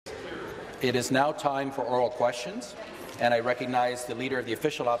It is now time for oral questions, and I recognize the Leader of the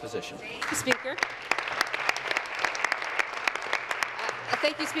Official Opposition. Speaker.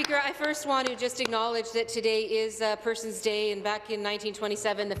 Thank you, Speaker. I first want to just acknowledge that today is Persons Day, and back in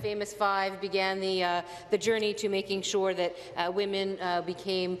 1927, the famous five began the journey to making sure that women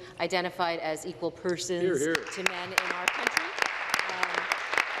became identified as equal persons to men in our country.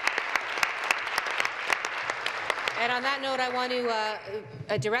 And on that note, I want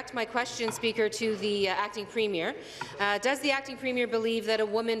to direct my question, Speaker, to the Acting Premier. Does the Acting Premier believe that a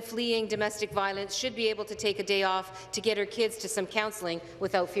woman fleeing domestic violence should be able to take a day off to get her kids to some counselling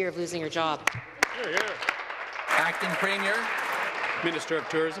without fear of losing her job? Acting Premier. Minister of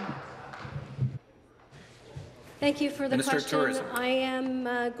Tourism. Thank you for the Minister question. of Tourism. I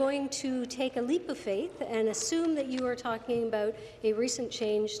am going to take a leap of faith and assume that you are talking about a recent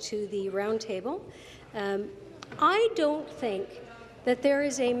change to the roundtable. I don't think that there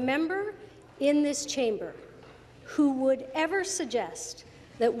is a member in this chamber who would ever suggest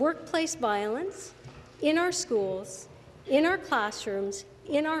that workplace violence in our schools, in our classrooms,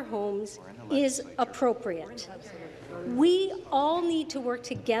 in our homes is appropriate. We all need to work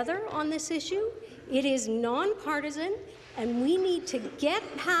together on this issue. It is nonpartisan, and we need to get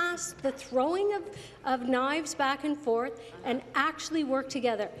past the throwing of knives back and forth and actually work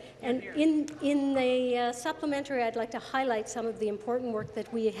together. And in the supplementary, I'd like to highlight some of the important work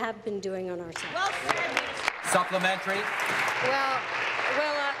that we have been doing on our side. Supplementary. Well,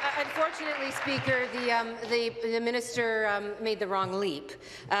 unfortunately, Speaker, the minister made the wrong leap.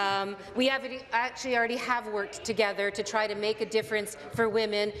 We actually already have worked together to try to make a difference for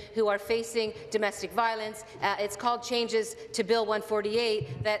women who are facing domestic violence. It's called changes to Bill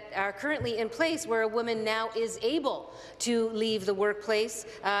 148 that are currently in place, where a woman now is able to leave the workplace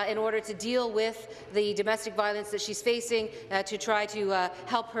in order to deal with the domestic violence that she's facing, to try to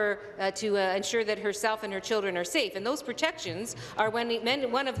help her to ensure that herself and her children are safe. And those protections are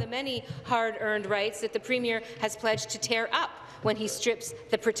one of the many hard-earned rights that the Premier has pledged to tear up when he strips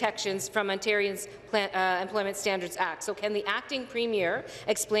the protections from Ontario's Employment Standards Act. So can the Acting Premier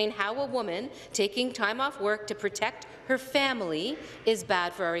explain how a woman taking time off work to protect her family is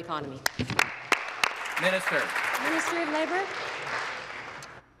bad for our economy? Minister. Minister of Labour.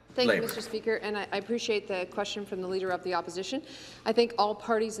 Thank you, Mr. Speaker, and I appreciate the question from the Leader of the Opposition. I think all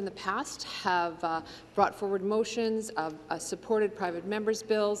parties in the past have brought forward motions, supported private members'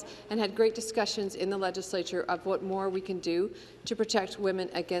 bills, and had great discussions in the legislature of what more we can do to protect women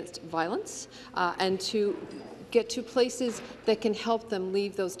against violence and to get to places that can help them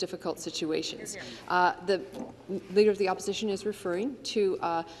leave those difficult situations. The Leader of the Opposition is referring to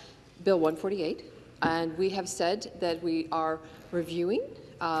Bill 148, and we have said that we are reviewing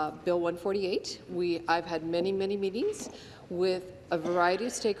Bill 148. I've had many meetings with a variety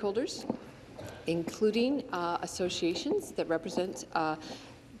of stakeholders, including associations that represent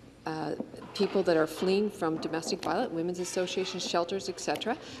people that are fleeing from domestic violence, women's associations, shelters,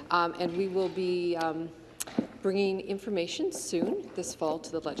 etc. And we will be bringing information soon this fall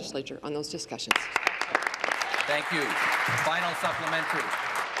to the legislature on those discussions. Thank you. Final supplementary.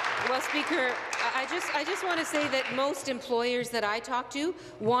 Well, Speaker, I just want to say that most employers that I talk to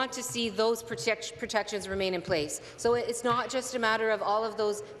want to see those protections remain in place. So it's not just a matter of all of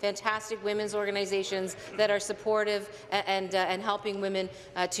those fantastic women's organizations that are supportive and helping women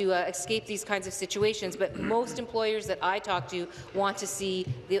to escape these kinds of situations, but most employers that I talk to want to see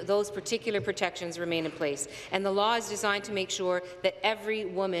those particular protections remain in place. And the law is designed to make sure that every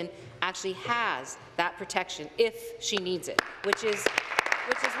woman actually has that protection if she needs it, which is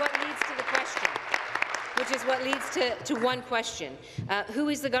what leads to the question. Which is what leads to one question. Who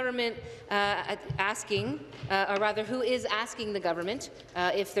is the government asking, or rather, who is asking the government,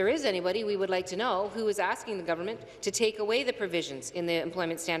 if there is anybody, we would like to know, who is asking the government to take away the provisions in the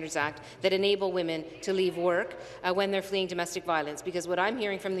Employment Standards Act that enable women to leave work when they're fleeing domestic violence? Because what I'm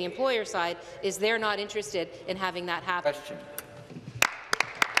hearing from the employer side is they're not interested in having that happen. Question.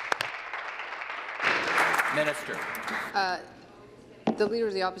 Minister. The Leader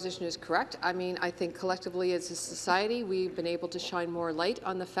of the Opposition is correct. I mean, I think collectively as a society we've been able to shine more light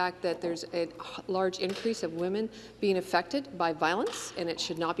on the fact that there's a large increase of women being affected by violence, and it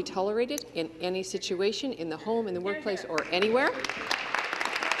should not be tolerated in any situation, in the home, in the workplace, or anywhere.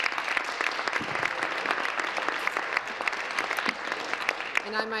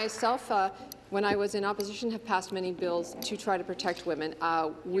 And I myself, when I was in opposition, have passed many bills to try to protect women.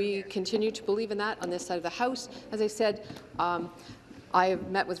 We continue to believe in that on this side of the House. As I said, I have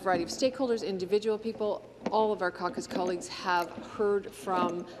met with a variety of stakeholders, individual people. All of our caucus colleagues have heard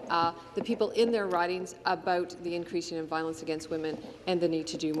from the people in their ridings about the increasing in violence against women and the need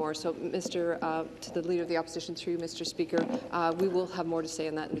to do more. So, to the Leader of the Opposition, through Mr. Speaker, we will have more to say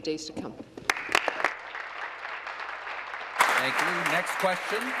on that in the days to come. Thank you. Next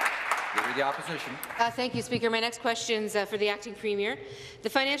question. Leader of the Opposition. Thank you, Speaker. My next question is for the Acting Premier. The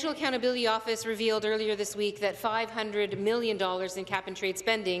Financial Accountability Office revealed earlier this week that $500 million in cap-and-trade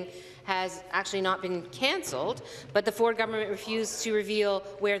spending has actually not been cancelled, but the Ford government refused to reveal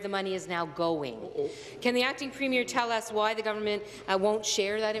where the money is now going. Can the Acting Premier tell us why the government won't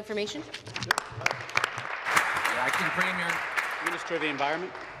share that information? The Acting Premier. Minister of the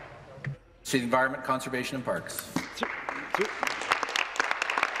Environment. To the Environment, Conservation and Parks.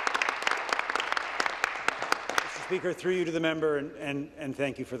 Speaker, through you to the member, and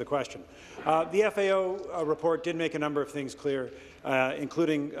thank you for the question. The FAO report did make a number of things clear,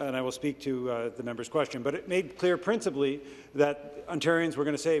 including, and I will speak to the member's question, but it made clear principally that Ontarians were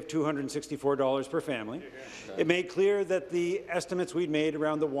going to save $264 per family. It made clear that the estimates we'd made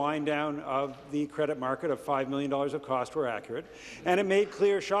around the wind down of the credit market of $5 million of cost were accurate, and it made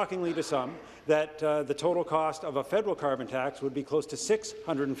clear, shockingly to some, that the total cost of a federal carbon tax would be close to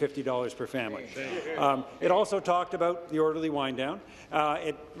 $650 per family. It also talked about the orderly wind down.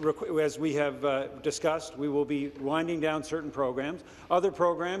 As we have discussed, we will be winding down certain programs. Other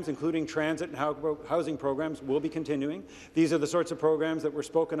programs, including transit and housing programs, will be continuing. These are the sorts of programs that were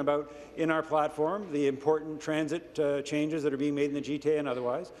spoken about in our platform, the important transit changes that are being made in the GTA and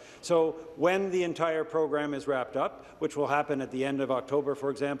otherwise. So when the entire program is wrapped up, which will happen at the end of October, for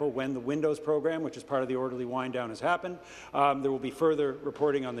example, when the Windows program, which is part of the orderly wind down, has happened, there will be further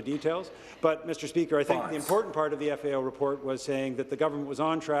reporting on the details. But, Mr. Speaker, I think the important part of the FAO report was saying that the government was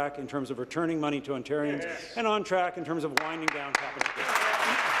on track in terms of returning money to Ontarians and on track in terms of winding down capital gains.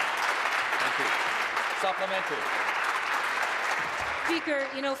 Thank you. Supplementary. Speaker,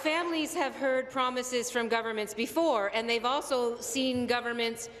 you know, families have heard promises from governments before, and they've also seen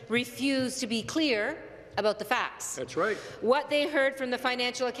governments refuse to be clear about the facts. That's right. What they heard from the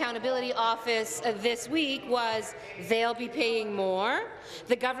Financial Accountability Office this week was they'll be paying more.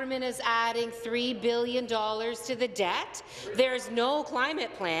 The government is adding $3 billion to the debt. There's no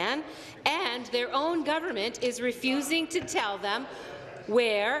climate plan, and their own government is refusing to tell them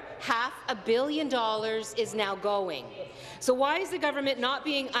where $500 million is now going. So why is the government not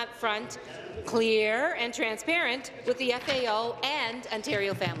being upfront, clear and transparent with the FAO and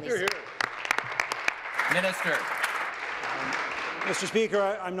Ontario families? Hear, hear. Minister. Mr.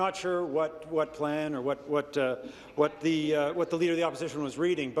 Speaker, I'm not sure what plan or what the Leader of the Opposition was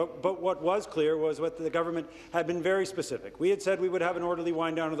reading, but what was clear was what the government had been very specific. We had said we would have an orderly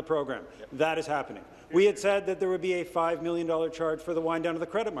wind down of the program. That is happening. We had said that there would be a $5 million charge for the wind down of the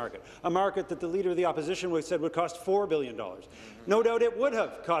credit market, a market that the Leader of the Opposition said would cost $4 billion. No doubt it would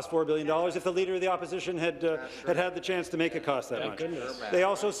have cost $4 billion if the Leader of the Opposition had had the chance to make it cost that much. They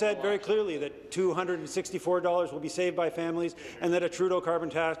also said very clearly that $264 will be saved by families and that a Trudeau carbon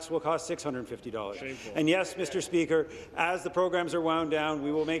tax will cost $650. Shameful. And yes, Mr. Speaker, as the programs are wound down,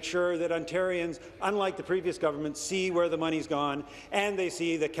 we will make sure that Ontarians, unlike the previous government, see where the money's gone, and they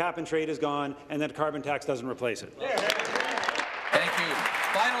see that cap and trade is gone and that carbon tax doesn't replace it. Thank you.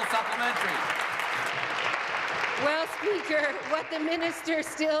 Final supplementary. Well, Speaker, what the minister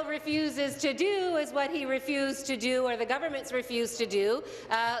still refuses to do is what he refused to do, or the government's refused to do,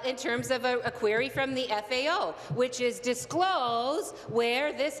 in terms of a query from the FAO, which is disclose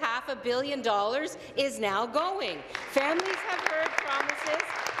where this $500 million is now going. Families have heard promises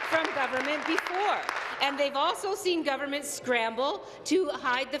from government before, and they've also seen government scramble to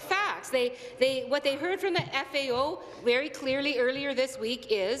hide the facts. What they heard from the FAO very clearly earlier this week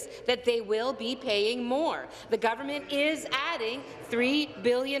is that they will be paying more. The government is adding $3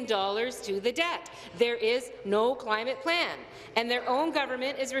 billion to the debt. There is no climate plan, and their own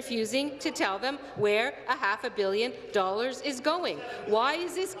government is refusing to tell them where $500 million is going. Why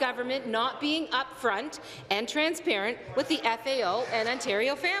is this government not being upfront and transparent with the FAO and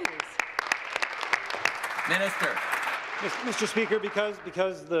Ontario families? Minister. Mr. Speaker, because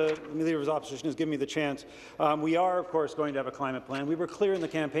the Leader of the Opposition has given me the chance, we are, of course, going to have a climate plan. We were clear in the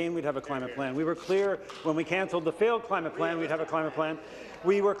campaign we'd have a climate plan. We were clear when we cancelled the failed climate plan we'd have a climate plan.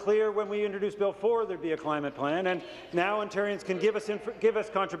 We were clear when we introduced Bill 4 there'd be a climate plan, and now Ontarians can give us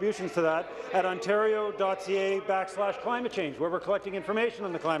contributions to that at ontario.ca/climate change, where we're collecting information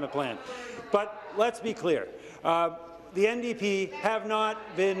on the climate plan. But let's be clear. The NDP have not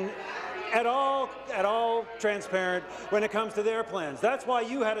been at all transparent when it comes to their plans. That's why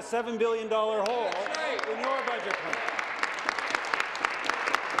you had a $7 billion hole in your budget plan.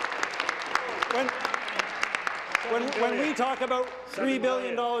 When we talk about $3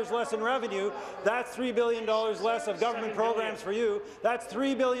 billion less in revenue, that's $3 billion less of government programs for you. That's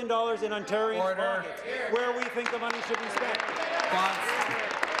 $3 billion in Ontarians' pockets, where we think the money should be spent.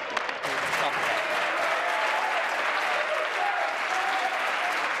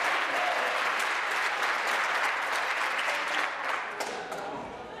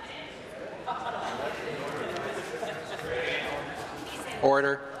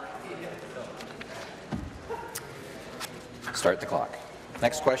 Order. Start the clock.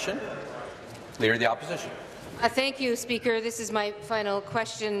 Next question. Leader of the Opposition. Thank you, Speaker. This is my final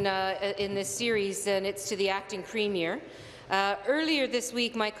question in this series, and it's to the Acting Premier. Earlier this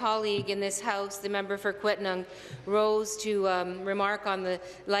week, my colleague in this House, the member for Quitnung, rose to remark on the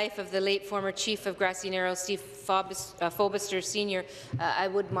life of the late former Chief of Grassy Narrows, Steve Fobister Sr. I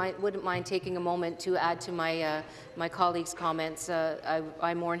wouldn't mind taking a moment to add to my colleague's comments.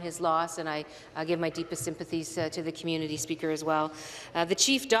 I mourn his loss, and I give my deepest sympathies to the community, Speaker, as well. The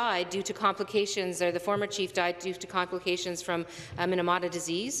Chief died due to complications, or the former Chief died due to complications from Minamata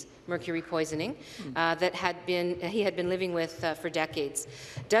disease, mercury poisoning, that he had been living with for decades.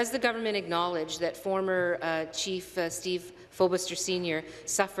 Does the government acknowledge that former Chief Steve Fobister Sr.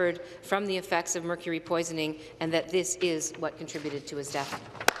 suffered from the effects of mercury poisoning, and that this is what contributed to his death?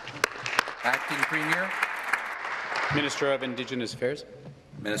 Acting Premier. Minister of Indigenous Affairs.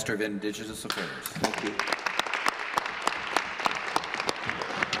 Minister of Indigenous Affairs. Thank you.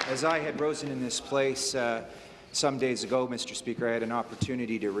 As I had risen in this place some days ago, Mr. Speaker, I had an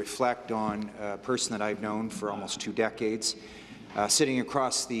opportunity to reflect on a person that I've known for almost 2 decades. Sitting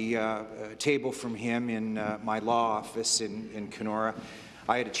across the table from him in my law office in Kenora,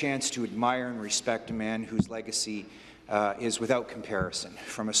 I had a chance to admire and respect a man whose legacy is without comparison.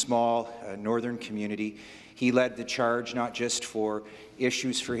 From a small northern community, he led the charge not just for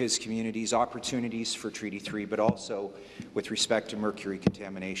issues for his communities, opportunities for Treaty 3, but also with respect to mercury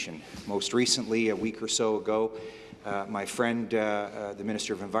contamination. Most recently, a week or so ago, my friend, the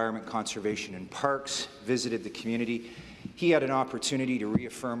Minister of Environment, Conservation and Parks, visited the community. He had an opportunity to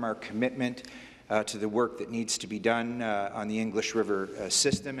reaffirm our commitment to the work that needs to be done on the English River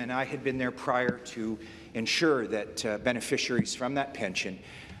system, and I had been there prior to ensure that beneficiaries from that pension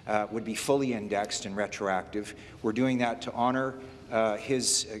would be fully indexed and retroactive. We're doing that to honour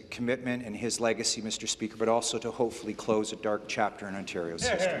his commitment and his legacy, Mr. Speaker, but also to hopefully close a dark chapter in Ontario's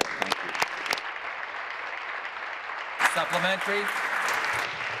history. Thank you. Supplementary.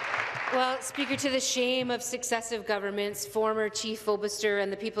 Well, Speaker, to the shame of successive governments, former Chief Fobister and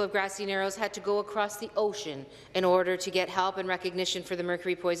the people of Grassy Narrows had to go across the ocean in order to get help and recognition for the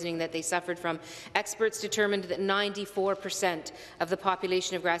mercury poisoning that they suffered from. Experts determined that 94% of the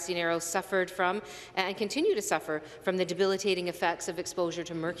population of Grassy Narrows suffered from and continue to suffer from the debilitating effects of exposure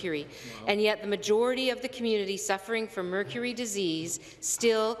to mercury. Wow. And yet the majority of the community suffering from mercury disease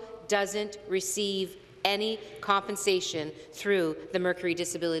still doesn't receive any compensation through the Mercury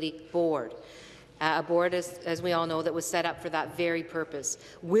Disability Board. A board, as we all know, that was set up for that very purpose.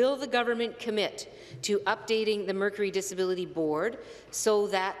 Will the government commit to updating the Mercury Disability Board so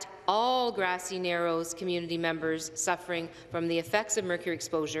that all Grassy Narrows community members suffering from the effects of mercury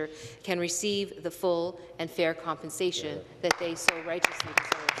exposure can receive the full and fair compensation that they so righteously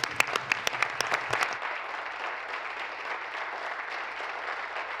deserve?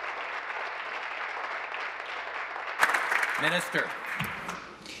 Minister.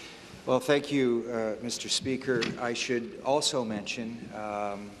 Well, thank you, Mr. Speaker. I should also mention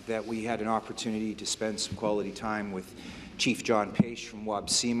that we had an opportunity to spend some quality time with Chief John Paish from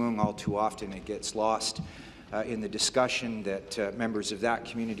Wabsimung. All too often it gets lost in the discussion that members of that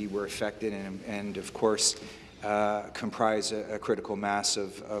community were affected and of course, comprise a critical mass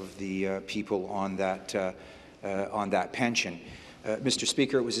of the people on that pension. Mr.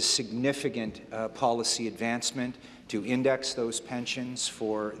 Speaker, it was a significant policy advancement to index those pensions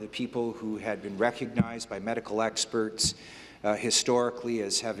for the people who had been recognized by medical experts historically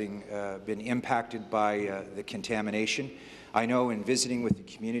as having been impacted by the contamination. I know in visiting with the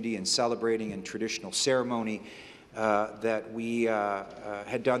community and celebrating in traditional ceremony that we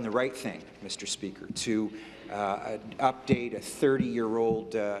had done the right thing, Mr. Speaker, to update a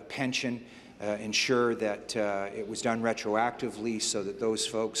 30-year-old pension, ensure that it was done retroactively so that those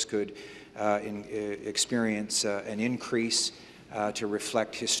folks could experience an increase to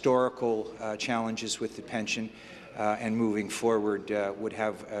reflect historical challenges with the pension, and moving forward would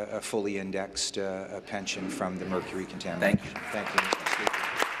have a fully indexed pension from the mercury contamination. Thank you. Thank you, Mr. Speaker.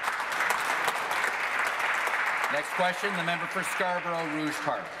 Next question, the member for Scarborough Rouge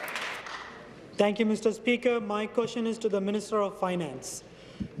Park. Thank you, Mr. Speaker. My question is to the Minister of Finance.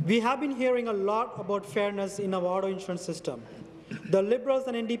 We have been hearing a lot about fairness in our auto insurance system. The Liberals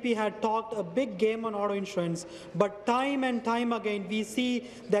and NDP had talked a big game on auto insurance, but time and time again we see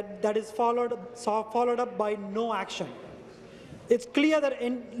that is followed up by no action. It's clear that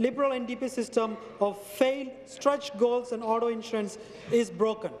Liberal NDP system of failed stretch goals in auto insurance is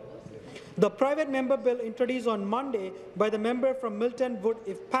broken. The private member bill introduced on Monday by the member from Milton would,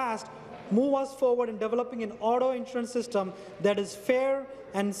 if passed, move us forward in developing an auto insurance system that is fair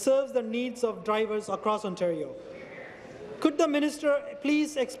and serves the needs of drivers across Ontario. Could the minister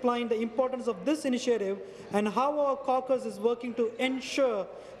please explain the importance of this initiative and how our caucus is working to ensure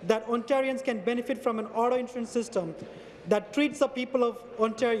that Ontarians can benefit from an auto insurance system that treats the people of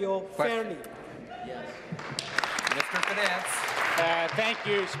Ontario fairly? Yes. Minister of Finance. Thank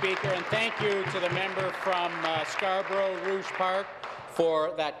you, Speaker, and thank you to the member from Scarborough Rouge Park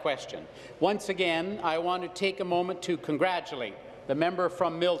for that question. Once again, I want to take a moment to congratulate the member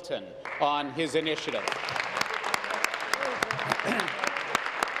from Milton on his initiative.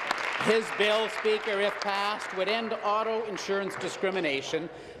 His bill, Speaker, if passed, would end auto insurance discrimination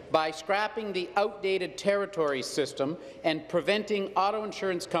by scrapping the outdated territory system and preventing auto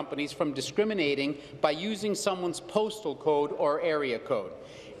insurance companies from discriminating by using someone's postal code or area code.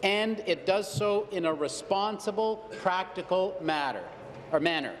 And it does so in a responsible, practical manner.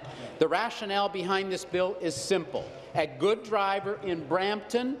 The rationale behind this bill is simple. A good driver in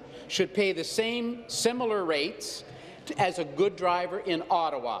Brampton should pay the similar rates as a good driver in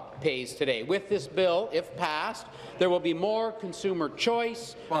Ottawa pays today. With this bill, if passed, there will be more consumer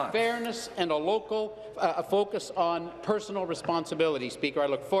choice, fairness, and a focus on personal responsibility. Speaker, I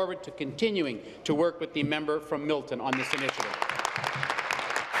look forward to continuing to work with the member from Milton on this initiative.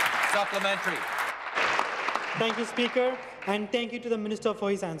 Supplementary. Thank you, Speaker, and thank you to the Minister for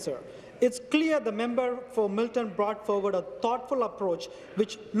his answer. It's clear the member for Milton brought forward a thoughtful approach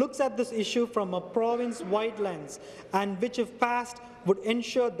which looks at this issue from a province-wide lens and which, if passed, would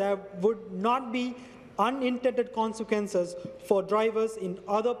ensure there would not be unintended consequences for drivers in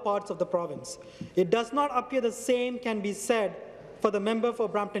other parts of the province. It does not appear the same can be said for the member for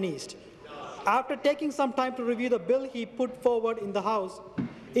Brampton East. After taking some time to review the bill he put forward in the House,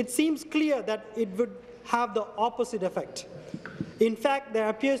 it seems clear that it would have the opposite effect. In fact, there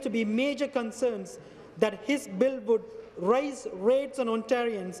appears to be major concerns that his bill would raise rates on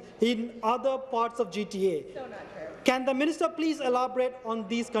Ontarians in other parts of GTA. So not true. Can the minister please elaborate on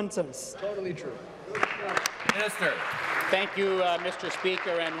these concerns? Totally true. Minister. Thank you, Mr. Speaker,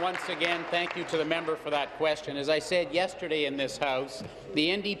 and once again, thank you to the member for that question. As I said yesterday in this House, the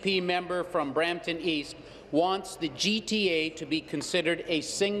NDP member from Brampton East wants the GTA to be considered a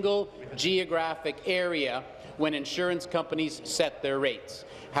single geographic area when insurance companies set their rates.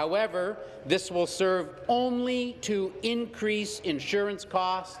 However, this will serve only to increase insurance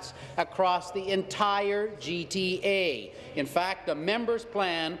costs across the entire GTA. In fact, the member's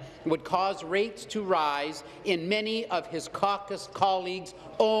plan would cause rates to rise in many of his caucus colleagues'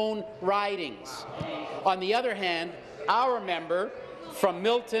 own ridings. On the other hand, our member from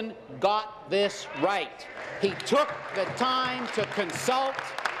Milton got this right. He took the time to consult,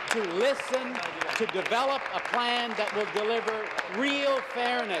 to listen, to develop a plan that will deliver real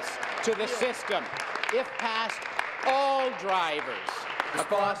fairness to the system. If passed, all drivers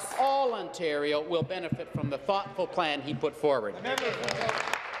across all Ontario will benefit from the thoughtful plan he put forward.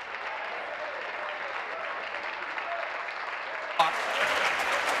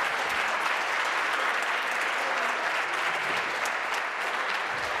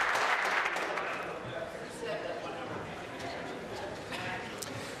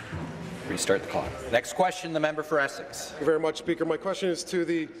 Restart the clock. Next question, the member for Essex. Thank you very much, Speaker. My question is to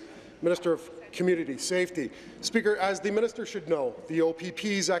the Minister of Community Safety. Speaker, as the minister should know, the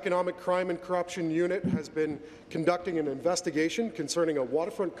OPP's Economic Crime and Corruption Unit has been conducting an investigation concerning a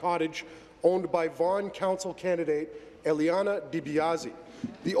waterfront cottage owned by Vaughan Council candidate Eliana DiBiase.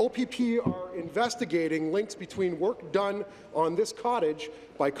 The OPP are investigating links between work done on this cottage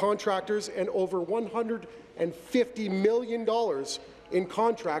by contractors and over $150 million in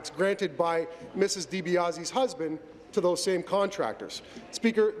contracts granted by Mrs. DiBiase's husband to those same contractors.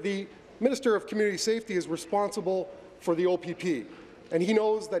 Speaker, the Minister of Community Safety is responsible for the OPP, and he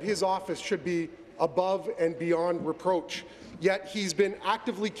knows that his office should be above and beyond reproach. Yet he's been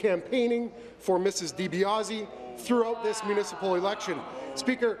actively campaigning for Mrs. DiBiase throughout this municipal election.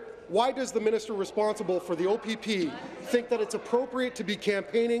 Speaker, why does the minister responsible for the OPP think that it's appropriate to be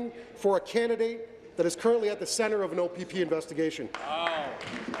campaigning for a candidate that is currently at the centre of an OPP investigation?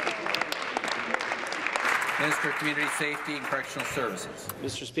 Minister of Community Safety and Correctional Services.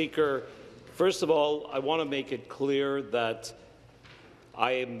 Mr. Speaker, first of all, I want to make it clear that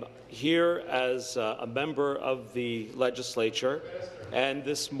I am here as a member of the legislature, and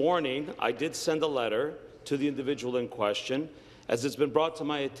this morning I did send a letter to the individual in question, as it's been brought to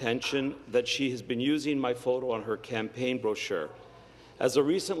my attention that she has been using my photo on her campaign brochure. As a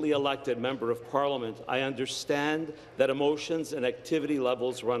recently elected Member of Parliament, I understand that emotions and activity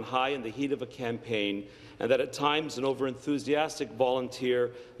levels run high in the heat of a campaign, and that at times an over-enthusiastic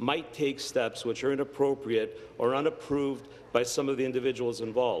volunteer might take steps which are inappropriate or unapproved by some of the individuals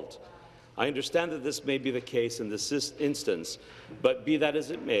involved. I understand that this may be the case in this instance, but be that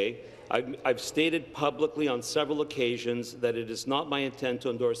as it may, I've stated publicly on several occasions that it is not my intent to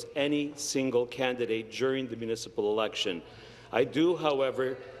endorse any single candidate during the municipal election. I do,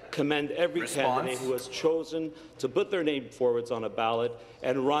 however, commend every candidate who has chosen to put their name forwards on a ballot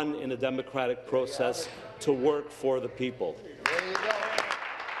and run in a democratic process to work for the people. There you go.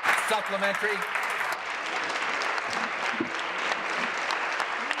 Supplementary.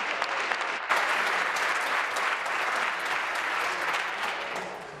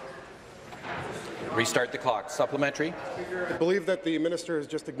 Restart the clock. Supplementary. I believe that the minister has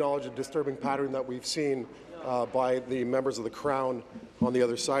just acknowledged a disturbing pattern that we've seen by the members of the Crown on the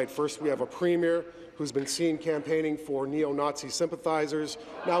other side. First, we have a premier who's been seen campaigning for neo-Nazi sympathizers.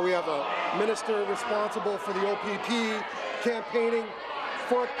 Now we have a minister responsible for the OPP campaigning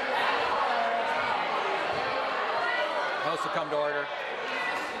for... House will come to order.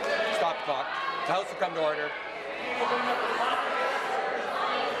 Stop the clock. The House will come to order.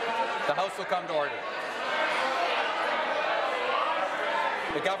 The House will come to order.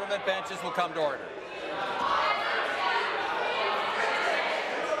 The government benches will come to order.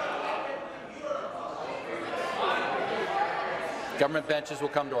 Government benches will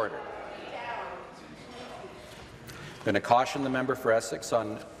come to order. I'm going to caution the member for Essex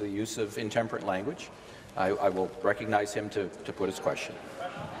on the use of intemperate language. I will recognize him to put his question.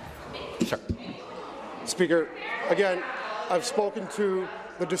 Sir. Speaker, again, I've spoken to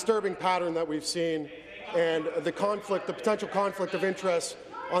the disturbing pattern that we've seen and the potential conflict of interest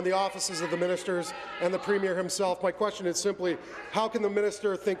on the offices of the ministers and the Premier himself. My question is simply, how can the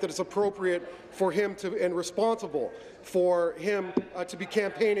minister think that it's appropriate for him to, and responsible for him to be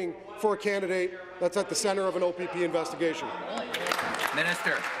campaigning for a candidate that's at the centre of an OPP investigation?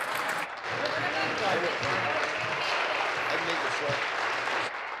 Minister.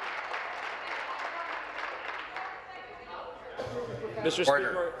 Mr.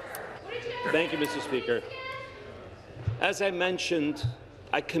 Speaker, thank you, Mr. Speaker. As I mentioned,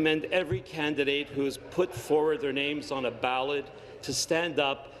 I commend every candidate who has put forward their names on a ballot to stand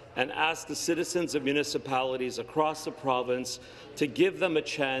up and ask the citizens of municipalities across the province to give them a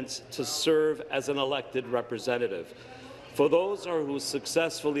chance to serve as an elected representative. For those who are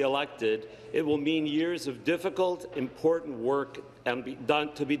successfully elected, it will mean years of difficult, important work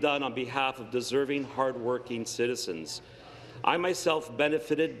to be done on behalf of deserving, hard-working citizens. I myself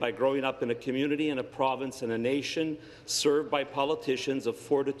benefited by growing up in a community, in a province, and a nation served by politicians of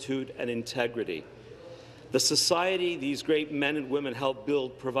fortitude and integrity. The society these great men and women helped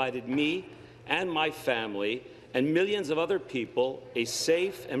build provided me and my family and millions of other people a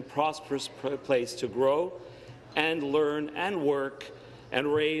safe and prosperous place to grow and learn and work and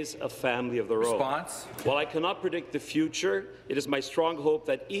raise a family of their own. While I cannot predict the future, it is my strong hope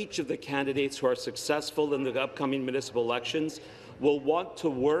that each of the candidates who are successful in the upcoming municipal elections will want to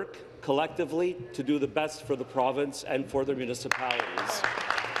work collectively to do the best for the province and for their municipalities.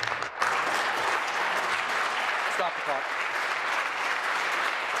 Stop the clock.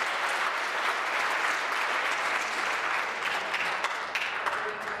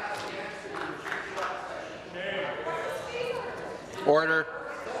 Order.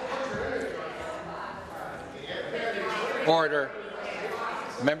 Order.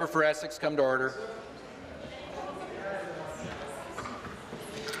 Member for Essex, come to order.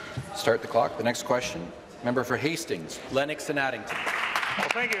 Start the clock. The next question. Member for Hastings, Lennox and Addington. Well,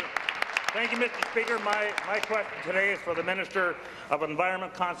 thank you. Thank you, Mr. Speaker. My question today is for the Minister of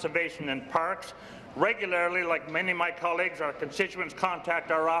Environment, Conservation and Parks. Regularly, like many of my colleagues, our constituents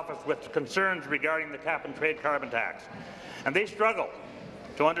contact our office with concerns regarding the cap-and-trade carbon tax. And they struggle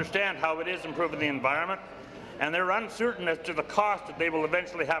to understand how it is improving the environment, and they're uncertain as to the cost that they will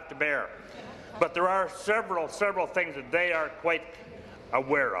eventually have to bear. But there are several things that they are quite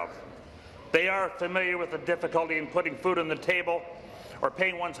aware of. They are familiar with the difficulty in putting food on the table or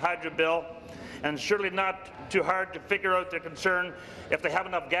paying one's hydro bill, and surely not too hard to figure out their concern if they have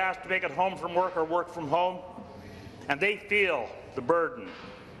enough gas to make it home from work or work from home. And they feel the burden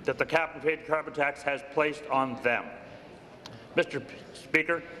that the cap-and-trade carbon tax has placed on them. Mr.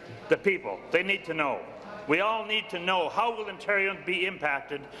 Speaker, the people, they need to know We all need to know, how will Ontarians be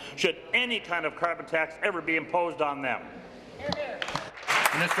impacted should any kind of carbon tax ever be imposed on them?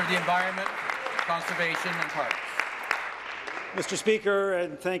 Minister of the Environment, Conservation and Parks. Mr. Speaker,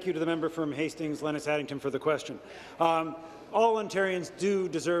 and thank you to the member from Hastings, Lennox Addington, for the question. All Ontarians do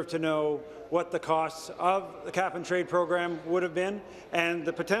deserve to know what the costs of the cap-and-trade program would have been and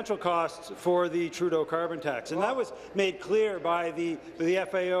the potential costs for the Trudeau carbon tax. And that was made clear by the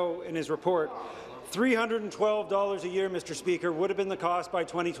FAO in his report. $312 a year, Mr. Speaker, would have been the cost by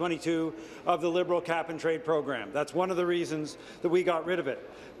 2022 of the Liberal cap-and-trade program. That's one of the reasons that we got rid of it.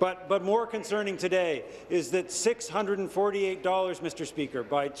 But more concerning today is that $648, Mr. Speaker,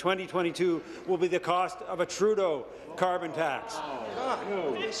 by 2022 will be the cost of a Trudeau carbon tax.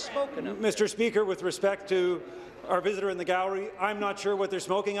 Mr. Speaker, with respect to our visitor in the gallery, I'm not sure what they're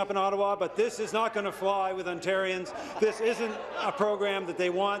smoking up in Ottawa, but this is not going to fly with Ontarians. This isn't a program that they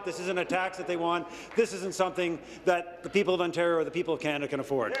want. This isn't a tax that they want. This isn't something that the people of Ontario or the people of Canada can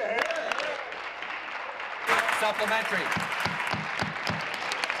afford. Supplementary.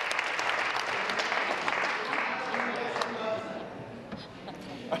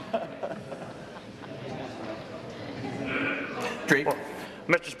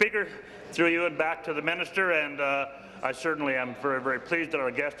 Mr. Speaker, through you and back to the minister, and I certainly am very, very pleased that our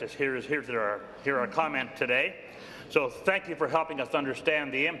guest is here to hear our comment today. So thank you for helping us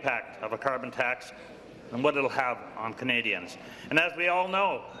understand the impact of a carbon tax and what it'll have on Canadians. And as we all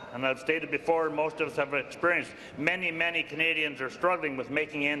know, and I've stated before, most of us have experienced, many, many Canadians are struggling with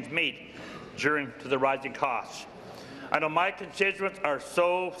making ends meet due to the rising costs. I know my constituents are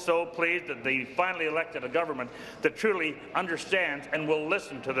so pleased that they finally elected a government that truly understands and will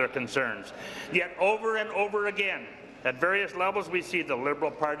listen to their concerns. Yet over and over again, at various levels, we see the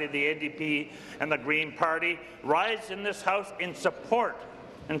Liberal Party, the NDP, and the Green Party rise in this House in support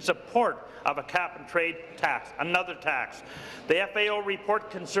of a cap-and-trade tax, another tax. The FAO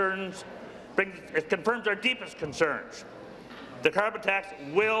report confirms our deepest concerns. The carbon tax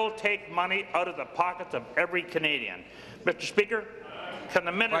will take money out of the pockets of every Canadian. Mr. Speaker, can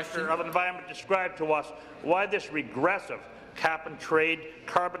the Minister of Environment describe to us why this regressive cap-and-trade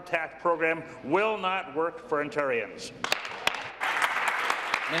carbon tax program will not work for Ontarians?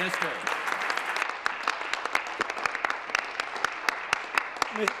 Minister.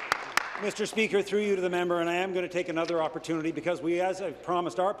 Mr. Speaker, through you to the member, and I am going to take another opportunity because we, as I've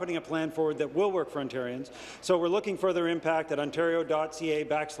promised, are putting a plan forward that will work for Ontarians. So we're looking for their impact at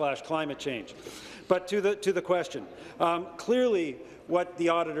ontario.ca/climate change. But to the question, clearly what the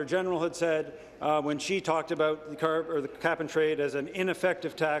Auditor General had said when she talked about the cap-and-trade as an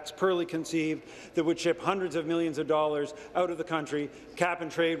ineffective tax, poorly conceived, that would ship hundreds of millions of dollars out of the country.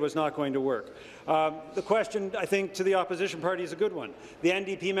 Cap-and-trade was not going to work. The question, I think, to the opposition party is a good one. The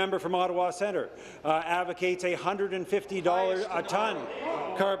NDP member from Ottawa Centre advocates a $150 a tonne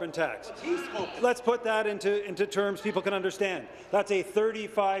carbon tax. Let's put that into terms people can understand. That's a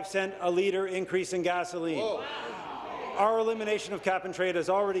 35-cent a litre increase in gasoline. Whoa. Our elimination of cap-and-trade has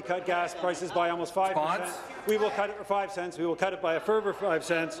already cut gas prices by almost 5%. We will cut it for 5 cents. We will cut it by a further 5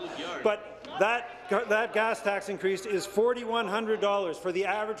 cents. But that gas tax increase is $4,100 for the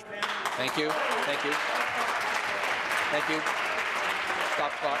average family. Thank you. Thank you. Thank you.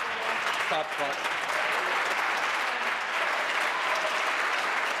 Stop clock. Stop clock.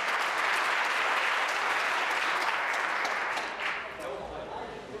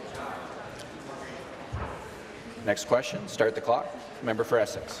 Next question. Start the clock. Member for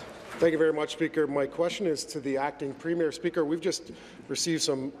Essex. Thank you very much, Speaker. My question is to the Acting Premier. Speaker, we've just received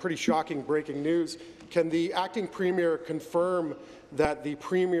some pretty shocking breaking news. Can the Acting Premier confirm that the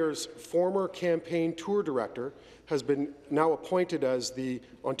Premier's former campaign tour director has been now appointed as the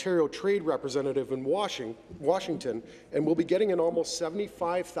Ontario Trade Representative in Washington and will be getting an almost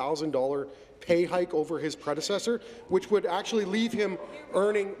 $75,000 pay hike over his predecessor, which would actually leave him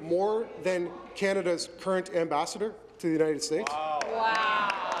earning more than Canada's current ambassador to the United States? Wow.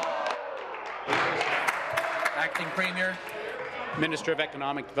 Acting Premier. Minister of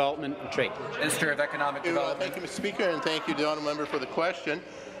Economic Development and Trade. Minister of Economic Development. Thank you, Mr. Speaker, and thank you, the honourable member, for the question.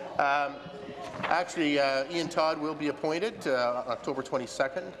 Actually, Ian Todd will be appointed October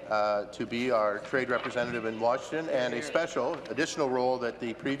 22nd to be our trade representative in Washington, and a special additional role that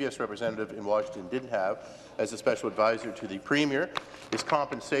the previous representative in Washington didn't have as a special advisor to the Premier. His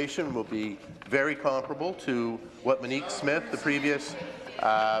compensation will be very comparable to what Monique Smith, the previous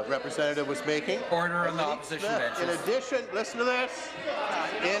representative, was making. Order on the opposition benches. In addition, listen to this.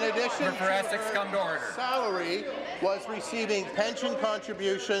 In addition for Essex, come to order. Salary was receiving pension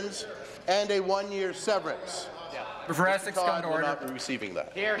contributions and a 1-year severance. For Essex, come to order. Will not be receiving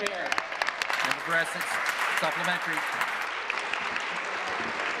that. Here, here. Member for Essex, supplementary.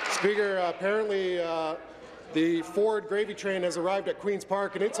 Speaker, apparently the Ford gravy train has arrived at Queen's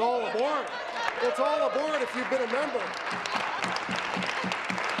Park, and it's all aboard. It's all aboard if you've been a member.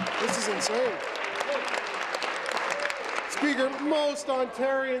 This is insane. Speaker, most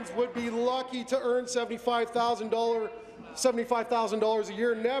Ontarians would be lucky to earn $75,000 a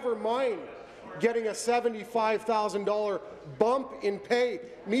year, never mind getting a $75,000 bump in pay.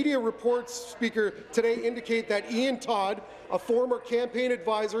 Media reports, Speaker, today indicate that Ian Todd, a former campaign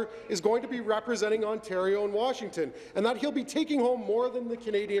advisor, is going to be representing Ontario and Washington, and that he'll be taking home more than the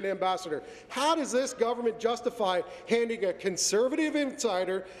Canadian ambassador. How does this government justify handing a Conservative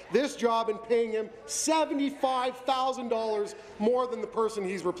insider this job and paying him $75,000 more than the person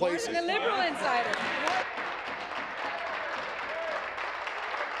he's replacing? More than the Liberal insider.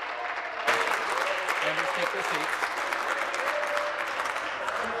 Members, take their seats.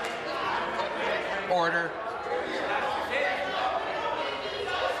 Order.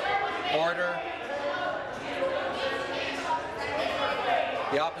 Order.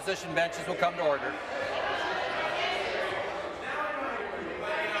 The opposition benches will come to order.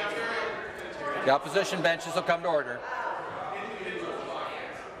 The opposition benches will come to order.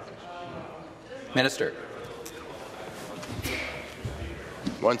 Minister.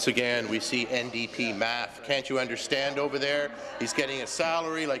 Once again, we see NDP math. Can't you understand over there? He's getting a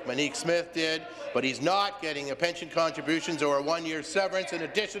salary like Monique Smith did, but he's not getting a pension contributions or a one-year severance. In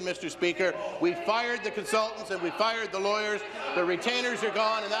addition, Mr. Speaker, we fired the consultants and we fired the lawyers. The retainers are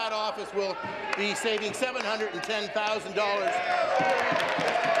gone, and that office will be saving $710,000.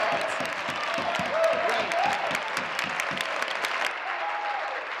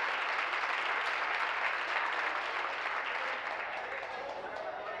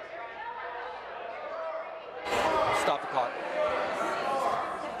 Stop the clock.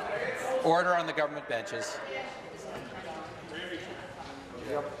 Order on the government benches.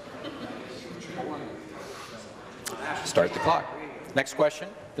 Start the clock. Next question,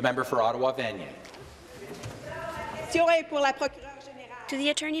 the member for Ottawa-Vanier. To the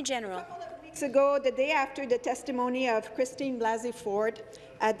Attorney General. Weeks ago, the day after the testimony of Christine Blasey Ford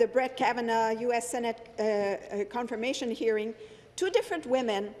at the Brett Kavanaugh U.S. Senate confirmation hearing, two different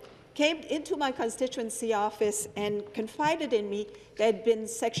women came into my constituency office and confided in me they had been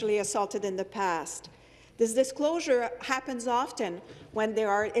sexually assaulted in the past. This disclosure happens often when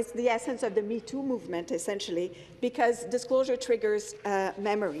it's the essence of the Me Too movement, essentially, because disclosure triggers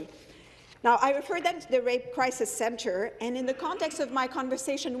memory. Now, I referred them to the Rape Crisis Centre, and in the context of my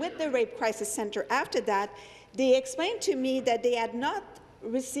conversation with the Rape Crisis Centre after that, they explained to me that they had not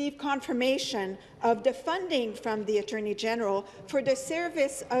received confirmation of the funding from the Attorney General for the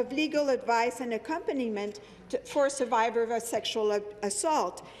service of legal advice and accompaniment for survivors of sexual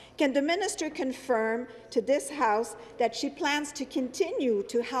assault. Can the minister confirm to this House that she plans to continue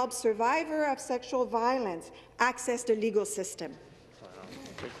to help survivors of sexual violence access the legal system?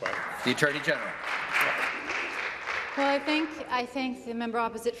 The Attorney General. Well, I thank the member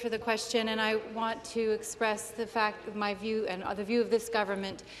opposite for the question, and I want to express the fact of my view and the view of this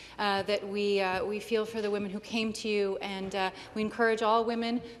government that we feel for the women who came to you, and we encourage all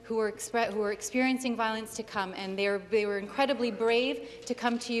women who are experiencing violence to come, and they were incredibly brave to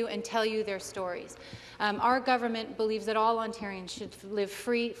come to you and tell you their stories. Our government believes that all Ontarians should live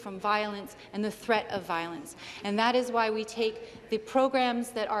free from violence and the threat of violence, and that is why we take the programs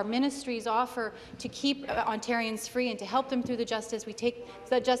that our ministries offer to keep Ontarians free and to help them through the justice. We take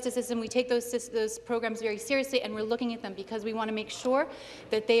the justice system, we take those programs very seriously, and we're looking at them because we want to make sure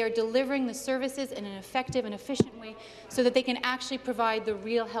that they are delivering the services in an effective and efficient way so that they can actually provide the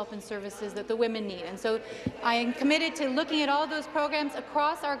real help and services that the women need. And so I am committed to looking at all those programs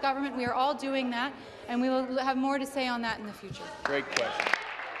across our government. We are all doing that, and we will have more to say on that in the future. Great question.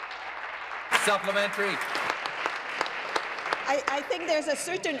 Supplementary. I think there's a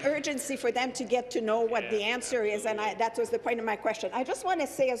certain urgency for them to get to know what the answer is, and that was the point of my question. I just want to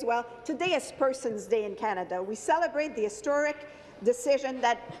say as well, today is Persons Day in Canada. We celebrate the historic decision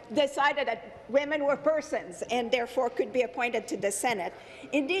that decided that women were persons and therefore could be appointed to the Senate.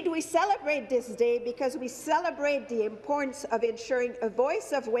 Indeed, we celebrate this day because we celebrate the importance of ensuring a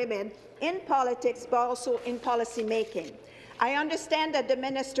voice of women in politics, but also in policy making. I understand that the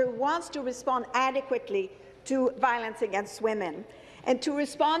minister wants to respond adequately to violence against women and to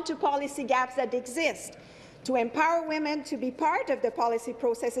respond to policy gaps that exist. To empower women to be part of the policy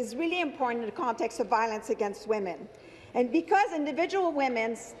process is really important in the context of violence against women. And because individual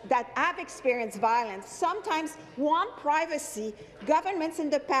women that have experienced violence sometimes want privacy, governments in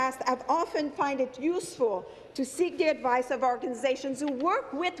the past have often found it useful to seek the advice of organizations who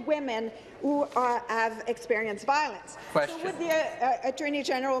work with women who have experienced violence. Question. So would the Attorney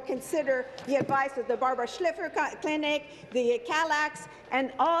General consider the advice of the Barbara Schlieffer Clinic, the CALACS,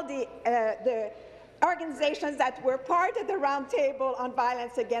 and all the organizations that were part of the Roundtable on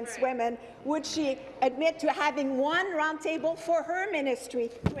Violence Against Women? Would she admit to having one roundtable for her ministry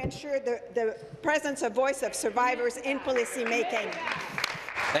to ensure the presence of voice of survivors in policy making?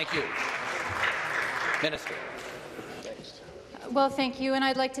 Thank you. Minister. Well, thank you, and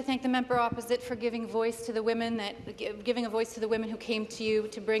I'd like to thank the member opposite for giving voice to the women giving a voice to the women who came to you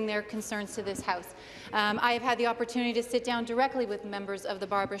to bring their concerns to this House. I have had the opportunity to sit down directly with members of the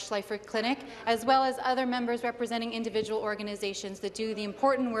Barbara Schlieffer Clinic, as well as other members representing individual organizations that do the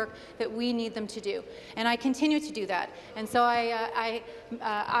important work that we need them to do, and I continue to do that. And so I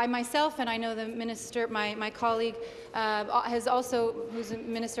myself, and I know the minister, my colleague, has also, who's a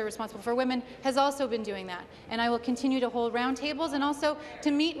minister responsible for women, has also been doing that. And I will continue to hold roundtables and also to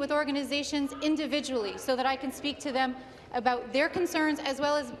meet with organizations individually so that I can speak to them about their concerns as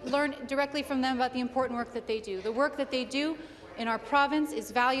well as learn directly from them about the important work that they do. The work that they do in our province is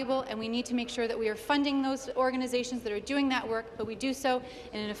valuable, and we need to make sure that we are funding those organizations that are doing that work, but we do so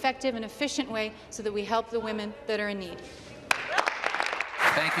in an effective and efficient way so that we help the women that are in need.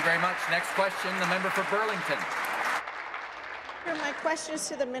 Thank you very much. Next question, the member for Burlington. My question is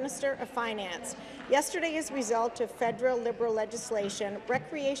to the Minister of Finance. Yesterday, as a result of federal Liberal legislation,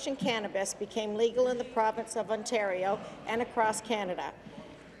 recreation cannabis became legal in the province of Ontario and across Canada.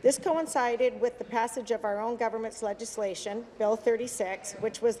 This coincided with the passage of our own government's legislation, Bill 36,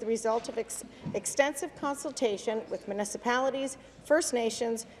 which was the result of extensive consultation with municipalities, First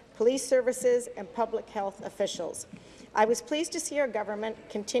Nations, police services, and public health officials. I was pleased to see our government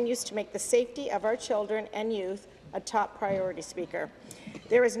continues to make the safety of our children and youth a top priority, Speaker.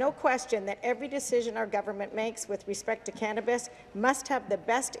 There is no question that every decision our government makes with respect to cannabis must have the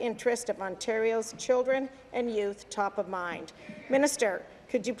best interest of Ontario's children and youth top of mind. Minister,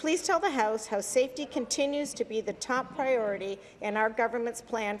 could you please tell the House how safety continues to be the top priority in our government's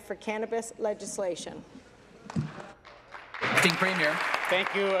plan for cannabis legislation? Premier.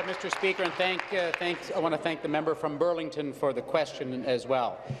 Thank you, Mr. Speaker, and I want to thank the member from Burlington for the question as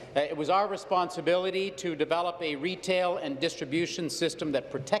well. It was our responsibility to develop a retail and distribution system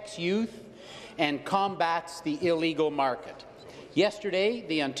that protects youth and combats the illegal market. Yesterday,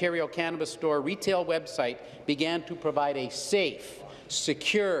 the Ontario Cannabis Store retail website began to provide a safe,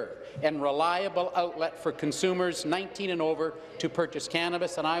 secure, and reliable outlet for consumers 19 and over to purchase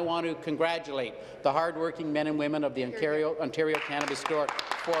cannabis, and I want to congratulate the hardworking men and women of the Ontario Cannabis Store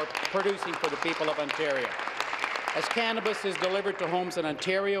for producing for the people of Ontario. As cannabis is delivered to homes in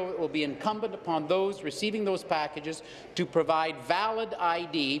Ontario, it will be incumbent upon those receiving those packages to provide valid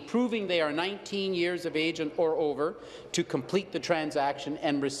ID proving they are 19 years of age or over to complete the transaction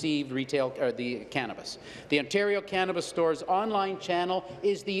and receive the cannabis. The Ontario Cannabis Store's online channel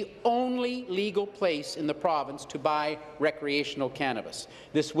is the only legal place in the province to buy recreational cannabis.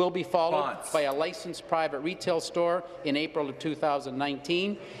 This will be followed by a licensed private retail store in April of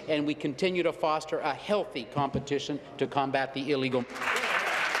 2019, and we continue to foster a healthy competition to combat the illegal.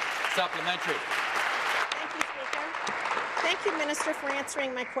 Supplementary. Thank you, Speaker. Thank you, Minister, for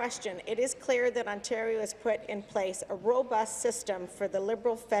answering my question. It is clear that Ontario has put in place a robust system for the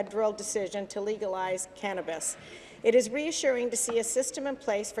Liberal federal decision to legalize cannabis. It is reassuring to see a system in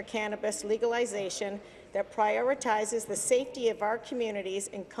place for cannabis legalization that prioritizes the safety of our communities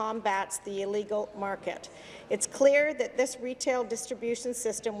and combats the illegal market. It's clear that this retail distribution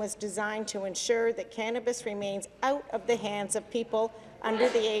system was designed to ensure that cannabis remains out of the hands of people under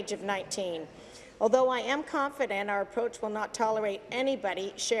the age of 19. Although I am confident our approach will not tolerate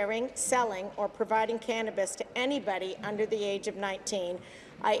anybody sharing, selling, or providing cannabis to anybody under the age of 19,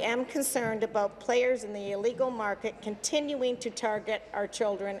 I am concerned about players in the illegal market continuing to target our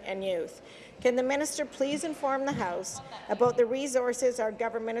children and youth. Can the minister please inform the House about the resources our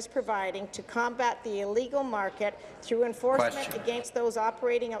government is providing to combat the illegal market through enforcement against those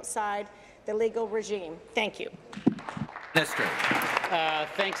operating outside the legal regime? Thank you. Minister.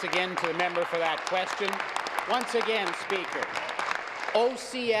 Thanks again to the member for that question. Once again, Speaker,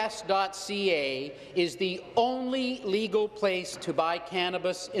 OCS.ca is the only legal place to buy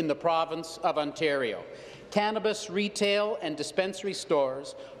cannabis in the province of Ontario. Cannabis retail and dispensary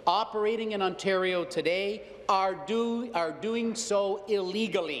stores operating in Ontario today are doing so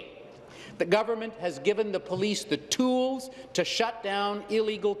illegally. The government has given the police the tools to shut down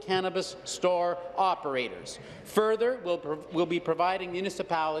illegal cannabis store operators. Further, we'll be providing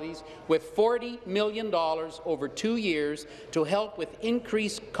municipalities with $40 million over 2 years to help with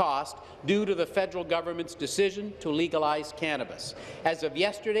increased cost due to the federal government's decision to legalize cannabis. As of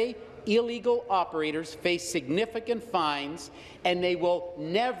yesterday, illegal operators face significant fines, and they will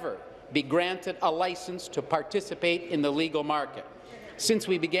never be granted a license to participate in the legal market. Since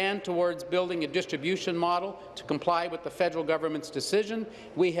we began towards building a distribution model to comply with the federal government's decision,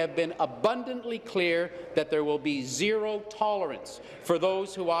 we have been abundantly clear that there will be zero tolerance for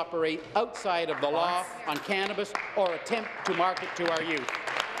those who operate outside of the law on cannabis or attempt to market to our youth.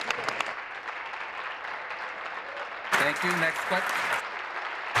 Thank you. Next question.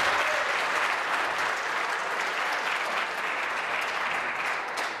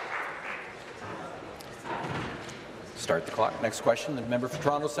 Start the clock. Next question, the member for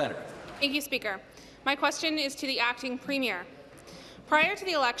Toronto Centre. Thank you, Speaker. My question is to the acting Premier. Prior to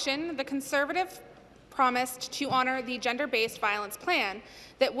the election, the Conservative promised to honour the gender-based violence plan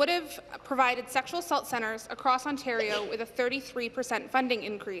that would have provided sexual assault centres across Ontario with a 33% funding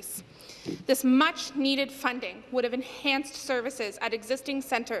increase. This much-needed funding would have enhanced services at existing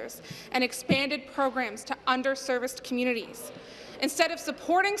centres and expanded programs to underserviced communities. Instead of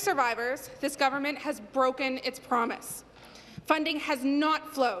supporting survivors, this government has broken its promise. Funding has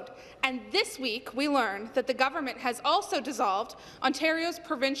not flowed, and this week we learned that the government has also dissolved Ontario's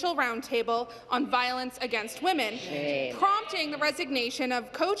Provincial Roundtable on Violence Against Women, prompting the resignation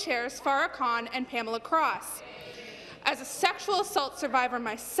of co-chairs Farah Khan and Pamela Cross. As a sexual assault survivor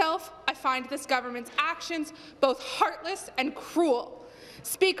myself, I find this government's actions both heartless and cruel.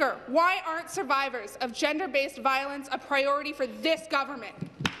 Speaker, why aren't survivors of gender-based violence a priority for this government?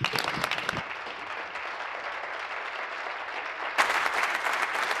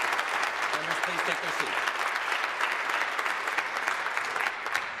 Members, please take their seats.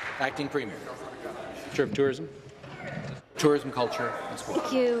 Acting Premier. Chair of Tourism. Tourism, Culture and Sport.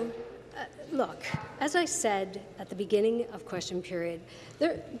 Thank you. Look, as I said at the beginning of question period,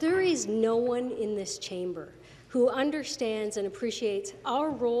 there is no one in this chamber who understands and appreciates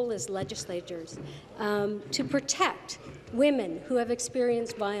our role as legislators to protect women who have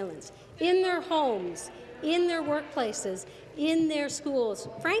experienced violence in their homes, in their workplaces, in their schools,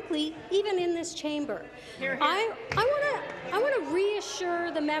 frankly, even in this chamber. I want to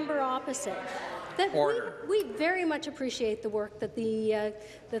reassure the member opposite that we very much appreciate the work that the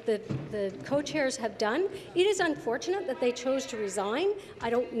co-chairs have done. It is unfortunate that they chose to resign. I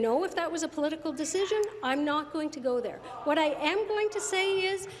don't know if that was a political decision. I'm not going to go there. What I am going to say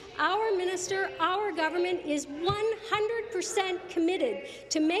is our minister, our government is 100% committed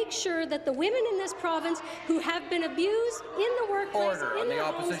to make sure that the women in this province who have been abused in the workplace, in their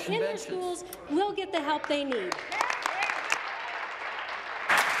homes, in their schools, will get the help they need.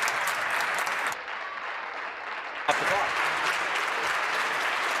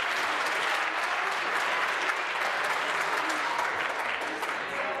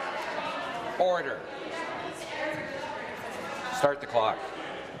 Order. Start the clock.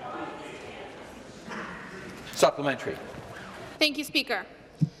 Supplementary. Thank you, Speaker.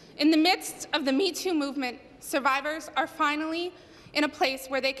 In the midst of the Me Too movement, survivors are finally in a place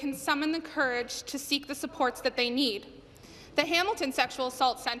where they can summon the courage to seek the supports that they need. The Hamilton Sexual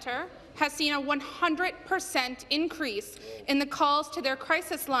Assault Centre has seen a 100% increase in the calls to their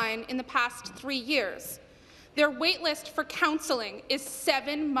crisis line in the past 3 years. Their waitlist for counselling is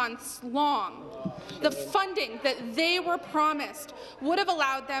 7 months long. The funding that they were promised would have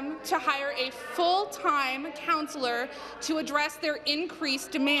allowed them to hire a full-time counsellor to address their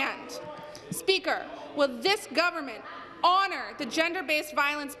increased demand. Speaker, will this government honour the gender-based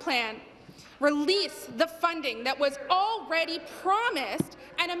violence plan, release the funding that was already promised,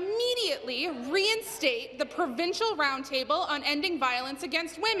 and immediately reinstate the Provincial Roundtable on Ending Violence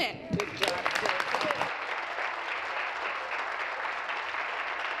Against Women? Good job.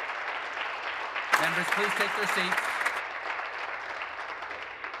 Members, please take their seats.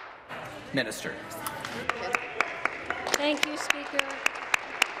 Minister. Thank you, Speaker.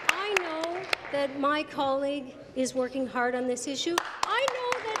 I know that my colleague is working hard on this issue. I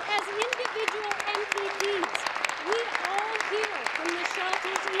know that as individual MPPs, we all hear from the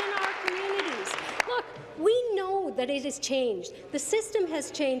shelters in our communities. Look, we know that it has changed. The system has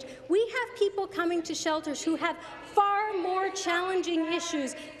changed. We have people coming to shelters who have far more challenging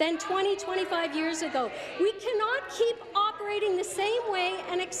issues than 20, 25 years ago. We cannot keep operating operating the same way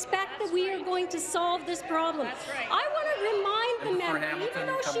and expect that we are going to solve this problem. I want to remind the member, even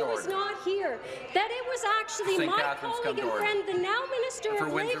though she was not here, that it was actually my colleague and friend, the now Minister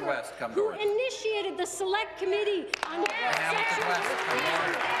of Labour, who initiated the Select Committee on sexual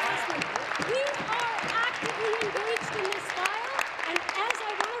harassment. We are actively engaged in this file, and as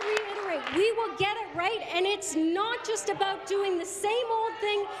I want to reiterate, we will get it right, and it's not just about doing the same old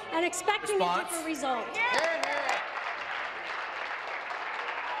thing and expecting a different result.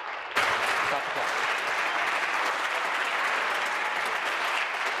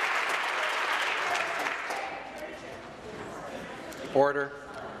 Order.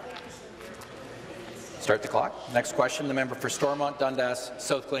 Start the clock. Next question, the member for Stormont Dundas,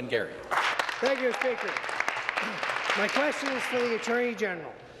 South Glengarry. Thank you, Speaker. My question is for the Attorney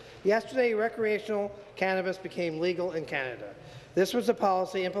General. Yesterday, recreational cannabis became legal in Canada. This was a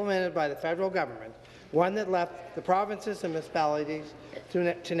policy implemented by the federal government, one that left the provinces and municipalities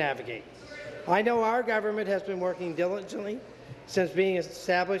to navigate. I know our government has been working diligently since being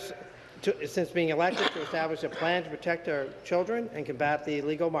elected to establish a plan to protect our children and combat the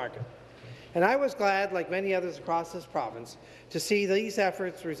illegal market. And I was glad, like many others across this province, to see these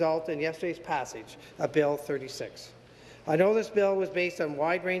efforts result in yesterday's passage of Bill 36. I know this bill was based on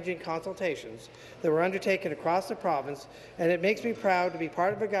wide-ranging consultations that were undertaken across the province, and it makes me proud to be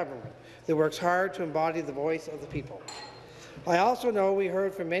part of a government that works hard to embody the voice of the people. I also know we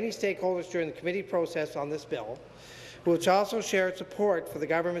heard from many stakeholders during the committee process on this bill, which also shared support for the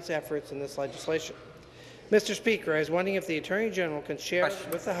government's efforts in this legislation. Mr. Speaker, I was wondering if the Attorney General can share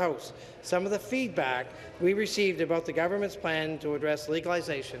with the House some of the feedback we received about the government's plan to address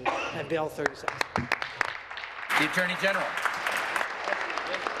legalization and Bill 36. The Attorney General.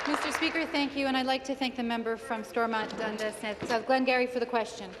 Mr. Speaker, thank you, and I'd like to thank the member from Stormont Dundas, South Glengarry, for the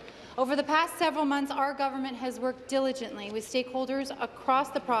question. Over the past several months, our government has worked diligently with stakeholders across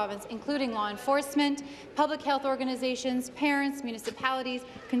the province, including law enforcement, public health organizations, parents, municipalities,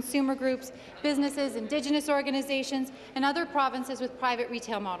 consumer groups, businesses, Indigenous organizations, and other provinces with private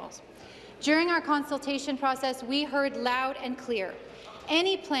retail models. During our consultation process, we heard loud and clear.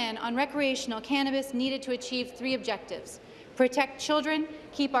 Any plan on recreational cannabis needed to achieve 3 objectives: protect children,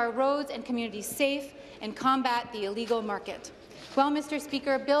 keep our roads and communities safe, and combat the illegal market. Well, Mr.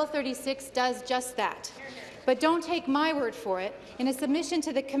 Speaker, Bill 36 does just that. But don't take my word for it. In a submission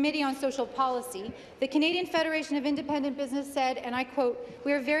to the Committee on Social Policy, the Canadian Federation of Independent Business said, and I quote,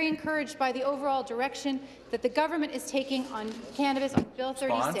 "We are very encouraged by the overall direction that the government is taking on cannabis on Bill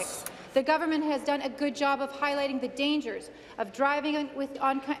 36. The government has done a good job of highlighting the dangers of driving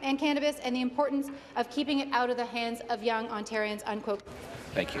on cannabis and the importance of keeping it out of the hands of young Ontarians." Unquote.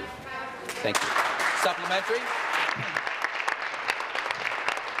 Thank you. Thank you. Supplementary.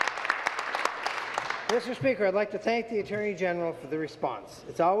 Mr. Speaker, I'd like to thank the Attorney General for the response.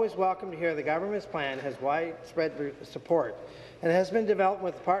 It's always welcome to hear the government's plan has widespread support and has been developed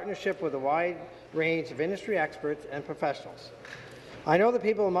with a partnership with a wide range of industry experts and professionals. I know the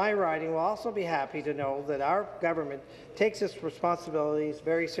people in my riding will also be happy to know that our government takes its responsibilities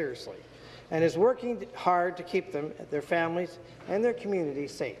very seriously and is working hard to keep them, their families, and their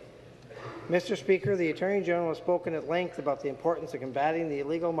communities safe. Mr. Speaker, the Attorney General has spoken at length about the importance of combating the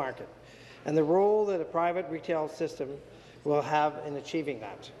illegal market and the role that a private retail system will have in achieving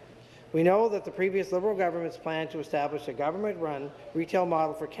that. We know that the previous Liberal government's plan to establish a government-run retail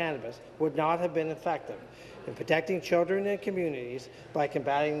model for cannabis would not have been effective in protecting children and communities by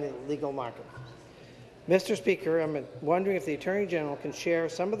combating the legal market. Mr. Speaker, I'm wondering if the Attorney General can share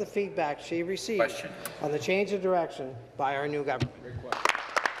some of the feedback she received on the change of direction by our new government.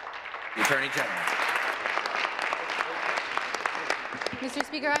 The Attorney General. Mr.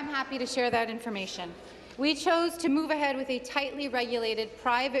 Speaker, I'm happy to share that information. We chose to move ahead with a tightly regulated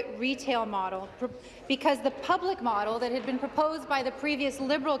private retail model because the public model that had been proposed by the previous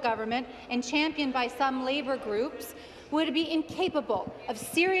Liberal government and championed by some Labour groups would be incapable of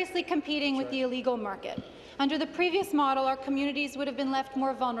seriously competing with the illegal market. Under the previous model, our communities would have been left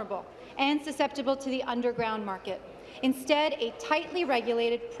more vulnerable and susceptible to the underground market. Instead, a tightly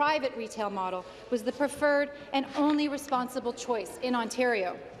regulated private retail model was the preferred and only responsible choice in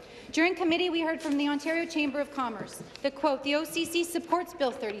Ontario. During committee, we heard from the Ontario Chamber of Commerce that, quote, "The OCC supports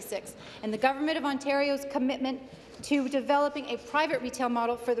Bill 36 and the Government of Ontario's commitment to developing a private retail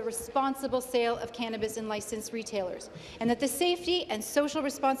model for the responsible sale of cannabis in licensed retailers, and that the safety and social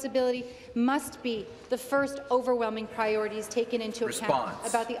responsibility must be the first overwhelming priorities taken into account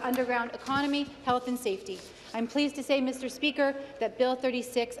about the underground economy, health and safety." I'm pleased to say, Mr. Speaker, that Bill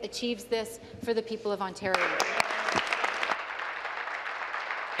 36 achieves this for the people of Ontario.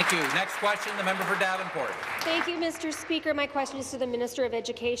 Thank Thank you. Next question, the member for Davenport. Thank you, Mr. Speaker. My question is to the Minister of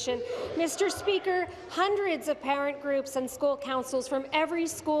Education. Mr. Speaker, hundreds of parent groups and school councils from every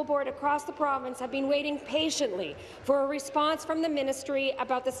school board across the province have been waiting patiently for a response from the ministry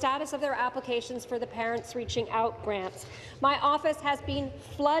about the status of their applications for the Parents Reaching Out grants. My office has been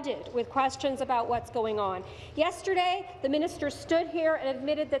flooded with questions about what's going on. Yesterday, the minister stood here and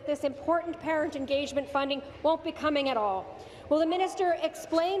admitted that this important parent engagement funding won't be coming at all. Will the minister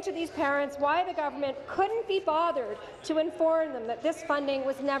explain to these parents why the government couldn't be bothered to inform them that this funding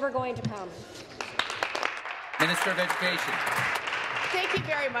was never going to come? Minister of Education. Thank you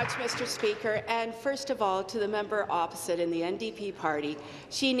very much, Mr. Speaker. And first of all, to the member opposite in the NDP party,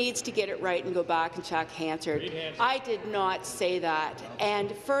 she needs to get it right and go back and check Hansard. I did not say that.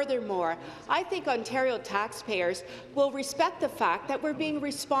 And furthermore, I think Ontario taxpayers will respect the fact that we're being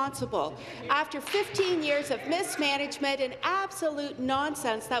responsible. After 15 years of mismanagement and absolute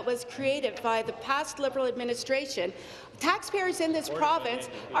nonsense that was created by the past Liberal administration, taxpayers in this province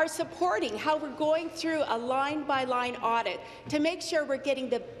are supporting how we're going through a line-by-line audit to make sure we're getting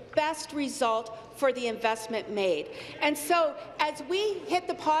the best result for the investment made. And so, as we hit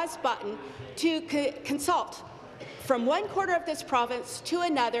the pause button to consult from one quarter of this province to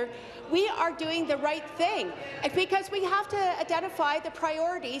another, we are doing the right thing, because we have to identify the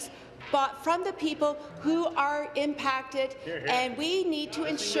priorities but from the people who are impacted, and we need to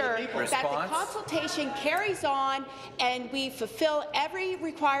ensure that the consultation carries on and we fulfill every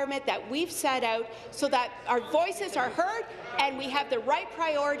requirement that we've set out so that our voices are heard and we have the right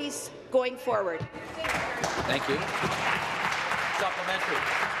priorities going forward. Thank you. Supplementary.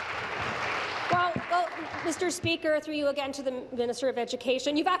 Well, Mr. Speaker, through you again to the Minister of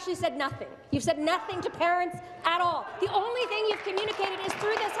Education, you've actually said nothing. You've said nothing to parents at all. The only thing you've communicated is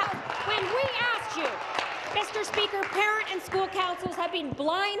through this House. When we asked you, Mr. Speaker, parent and school councils have been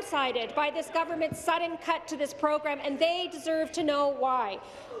blindsided by this government's sudden cut to this program, and they deserve to know why.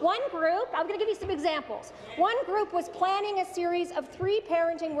 One group, I'm going to give you some examples. One group was planning a series of 3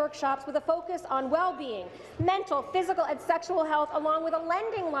 parenting workshops with a focus on well-being, mental, physical, and sexual health, along with a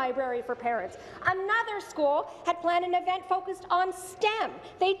lending library for parents. Another school had planned an event focused on STEM.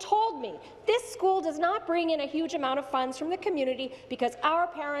 They told me this school does not bring in a huge amount of funds from the community because our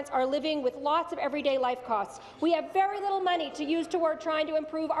parents are living with lots of everyday life costs. We have very little money to use toward trying to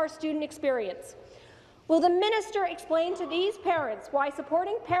improve our student experience. Will the minister explain to these parents why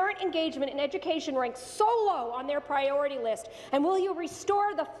supporting parent engagement in education ranks so low on their priority list, and will you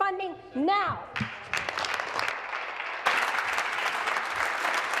restore the funding now?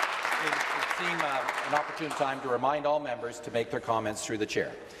 It seemed an opportune time to remind all members to make their comments through the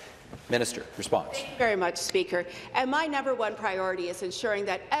chair. Minister, response. Thank you very much, Speaker. And my #1 priority is ensuring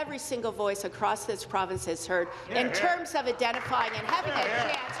that every single voice across this province is heard in terms of identifying and having a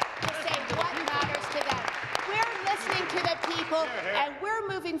chance to say what matters to them. We're listening to the people, and we're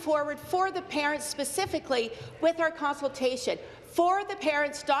moving forward for the parents specifically with our consultation.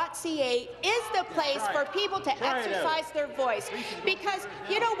 fortheparents.ca is the place for people to exercise their voice. Because,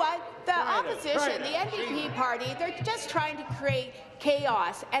 you know what, the opposition, the NDP party, they're just trying to create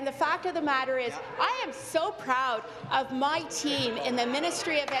chaos. And the fact of the matter is, I am so proud of my team in the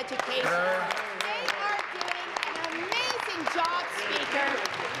Ministry of Education. They are doing an amazing job, Speaker,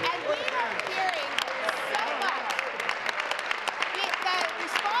 and we are hearing so much. The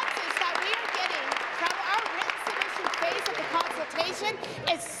responses that we are getting from our written submission phase of the consultation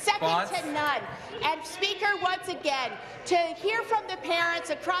is second to none. And Speaker, once again, to hear from the parents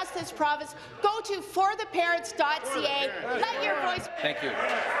across this province, go to fortheparents.ca. Let your voice. Thank you.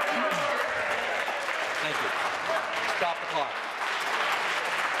 Thank you. Stop the clock.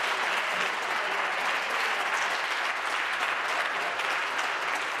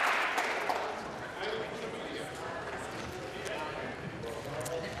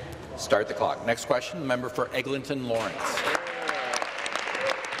 Start the clock. Next question, the member for Eglinton Lawrence.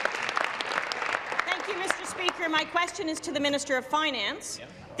 Thank you, Mr. Speaker. My question is to the Minister of Finance.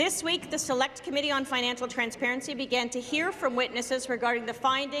 This week, the Select Committee on Financial Transparency began to hear from witnesses regarding the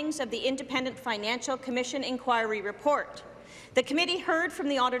findings of the Independent Financial Commission Inquiry Report. The committee heard from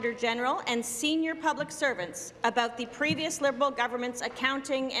the Auditor General and senior public servants about the previous Liberal government's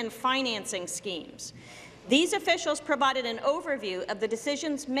accounting and financing schemes. These officials provided an overview of the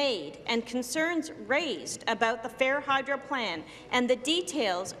decisions made and concerns raised about the Fair Hydro Plan and the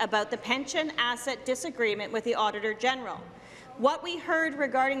details about the pension asset disagreement with the Auditor General. What we heard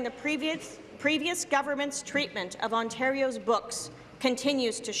regarding the previous government's treatment of Ontario's books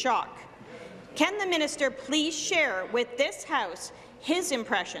continues to shock. Can the minister please share with this House his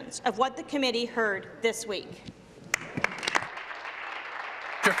impressions of what the committee heard this week?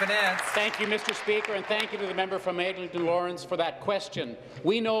 Mr. Finance. Thank you, Mr. Speaker, and thank you to the member from Eglinton Lawrence for that question.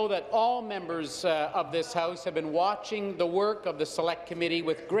 We know that all members of this House have been watching the work of the Select Committee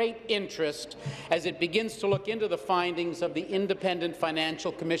with great interest as it begins to look into the findings of the Independent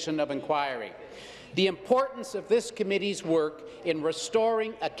Financial Commission of Inquiry. The importance of this committee's work in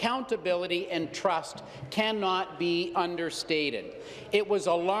restoring accountability and trust cannot be understated. It was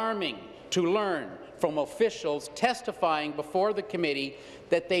alarming to learn from officials testifying before the committee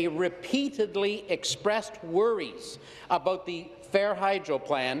that they repeatedly expressed worries about the Fair Hydro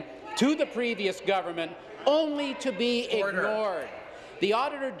plan to the previous government, only to be ignored. The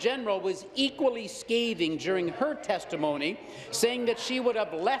Auditor General was equally scathing during her testimony, saying that she would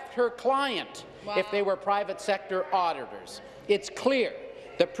have left her client if they were private sector auditors. It's clear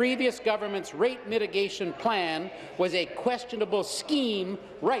the previous government's rate mitigation plan was a questionable scheme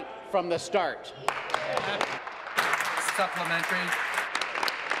right from the start. Supplementary.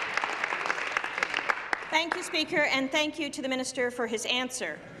 Thank you, Speaker, and thank you to the Minister for his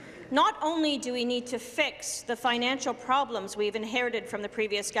answer. Not only do we need to fix the financial problems we've inherited from the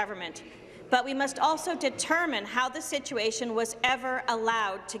previous government, but we must also determine how the situation was ever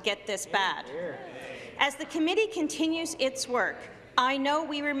allowed to get this bad. As the committee continues its work, I know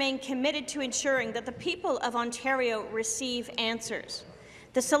we remain committed to ensuring that the people of Ontario receive answers.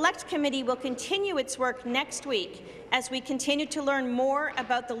 The Select Committee will continue its work next week as we continue to learn more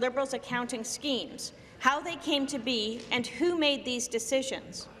about the Liberals' accounting schemes, how they came to be, and who made these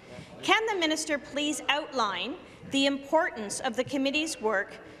decisions. Can the minister please outline the importance of the committee's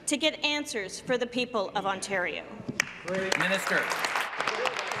work to get answers for the people of Ontario? Minister.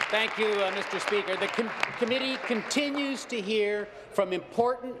 Thank you, Mr. Speaker. The committee continues to hear from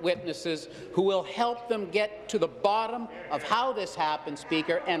important witnesses who will help them get to the bottom of how this happened,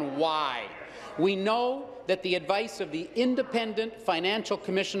 Speaker, and why. We know that the advice of the Independent Financial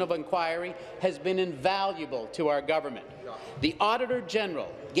Commission of Inquiry has been invaluable to our government. The Auditor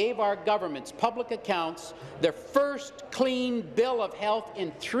General gave our government's public accounts their first clean bill of health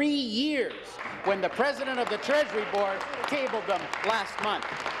in 3 years when the President of the Treasury Board tabled them last month.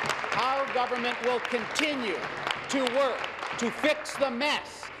 Our government will continue to work to fix the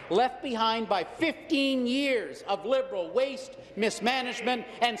mess left behind by 15 years of Liberal waste, mismanagement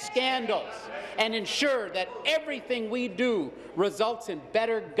and scandals, and ensure that everything we do results in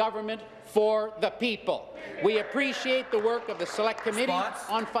better government for the people. We appreciate the work of the Select Committee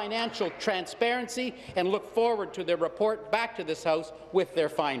on Financial Transparency and look forward to their report back to this House with their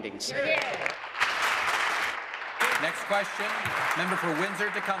findings. Next question, member for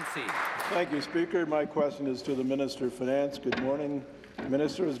Windsor-Tecumseh. Thank you, Speaker. My question is to the Minister of Finance. Good morning,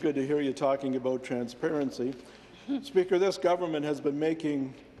 Minister. It's good to hear you talking about transparency. Speaker, this government has been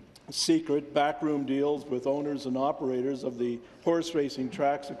making secret backroom deals with owners and operators of the horse racing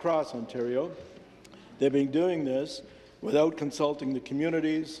tracks across Ontario. They've been doing this without consulting the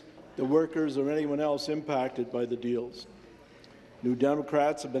communities, the workers, or anyone else impacted by the deals. New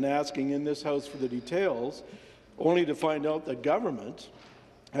Democrats have been asking in this House for the details, only to find out that government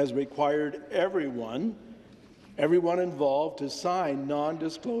has required everyone involved to sign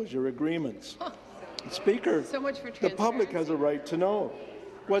non-disclosure agreements. Speaker, so much for the public has a right to know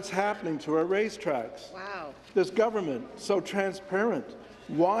what's happening to our racetracks. Wow. This government, so transparent.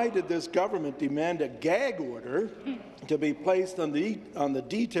 Why did this government demand a gag order to be placed on the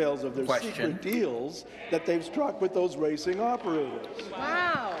details of their secret deals that they've struck with those racing operators?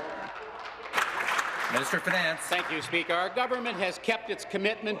 Wow. Minister of Finance. Thank you, Speaker. Our government has kept its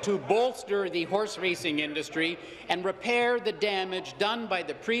commitment to bolster the horse racing industry and repair the damage done by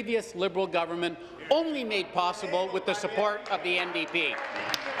the previous Liberal government, only made possible with the support of the NDP.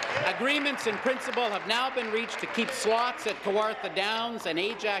 Agreements in principle have now been reached to keep slots at Kawartha Downs and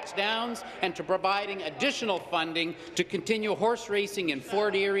Ajax Downs and to providing additional funding to continue horse racing in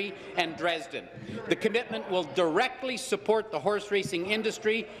Fort Erie and Dresden. The commitment will directly support the horse racing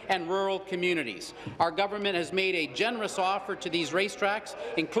industry and rural communities. Our government has made a generous offer to these racetracks,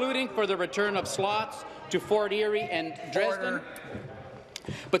 including for the return of slots to Fort Erie and Dresden.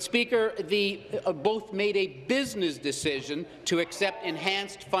 But, Speaker, both made a business decision to accept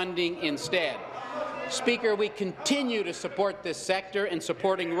enhanced funding instead. Speaker, we continue to support this sector in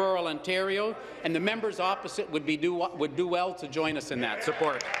supporting rural Ontario, and the members opposite would do well to join us in that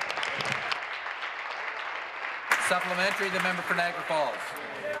support. Supplementary, the member for Niagara Falls.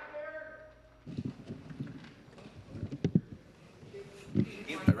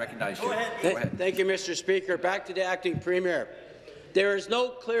 I recognize you. Go ahead. Thank you, Mr. Speaker. Back to the acting premier. There is no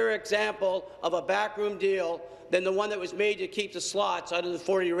clearer example of a backroom deal than the one that was made to keep the slots out of the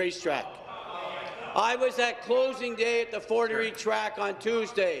 40 racetrack. I was at closing day at the Fort Erie track on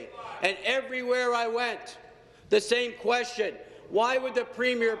Tuesday, and everywhere I went, the same question. Why would the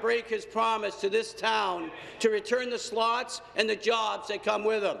Premier break his promise to this town to return the slots and the jobs that come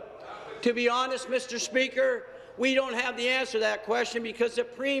with them? To be honest, Mr. Speaker, we don't have the answer to that question because the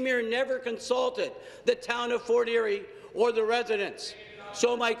Premier never consulted the town of Fort Erie or the residents.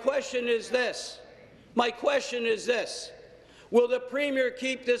 So my question is this. Will the Premier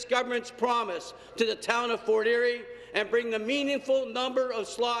keep this government's promise to the town of Fort Erie and bring the meaningful number of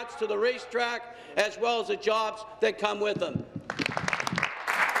slots to the racetrack as well as the jobs that come with them?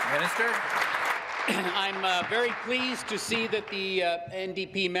 Minister. I'm very pleased to see that the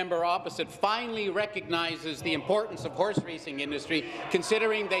NDP member opposite finally recognizes the importance of horse racing industry,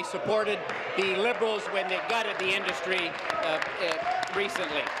 considering they supported the Liberals when they gutted the industry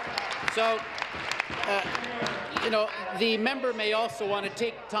recently. So, you know, the member may also want to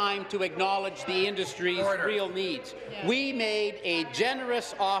take time to acknowledge the industry's real needs. Yeah. We made a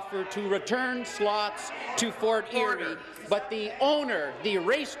generous offer to return slots to Fort Erie, but the owner, the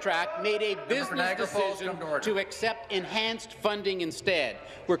racetrack, made a business decision to accept enhanced funding instead.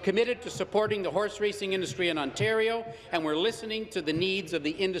 We're committed to supporting the horse racing industry in Ontario, and we're listening to the needs of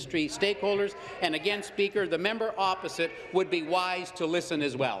the industry stakeholders. And again, Speaker, the member opposite would be wise to listen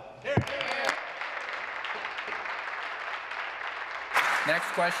as well.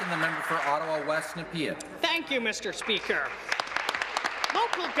 Next question, the member for Ottawa West Nepean. Thank you, Mr. Speaker.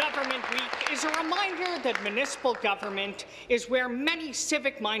 Local Government Week is a reminder that municipal government is where many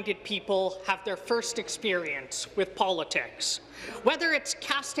civic-minded people have their first experience with politics. Whether it's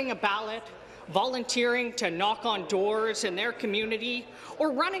casting a ballot, volunteering to knock on doors in their community,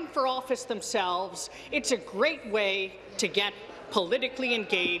 or running for office themselves, it's a great way to get politically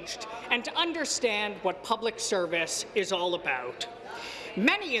engaged and to understand what public service is all about.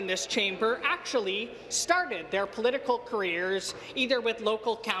 Many in this chamber actually started their political careers either with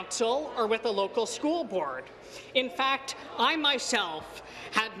local council or with a local school board. In fact, I myself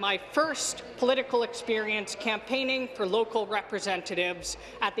had my first political experience campaigning for local representatives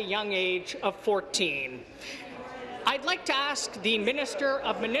at the young age of 14. I'd like to ask the Minister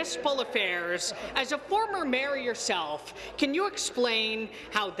of Municipal Affairs, as a former mayor yourself, can you explain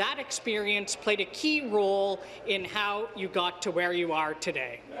how that experience played a key role in how you got to where you are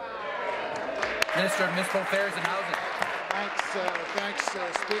today? Minister of Municipal Affairs and Housing. Thanks,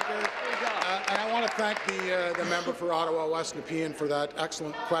 Speaker. And I want to thank the member for Ottawa West Nepean for that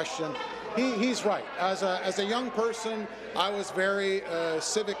excellent question. He's right. As a young person, I was very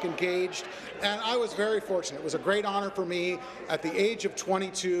civic engaged, and I was very fortunate. It was a great honor for me at the age of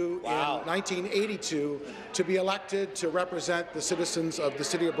 22 in 1982 to be elected to represent the citizens of the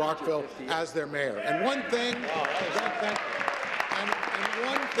City of Brockville as their mayor. And one thing,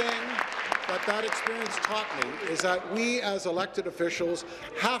 one thing that experience taught me is that we as elected officials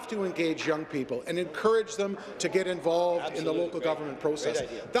have to engage young people and encourage them to get involved in the local government process.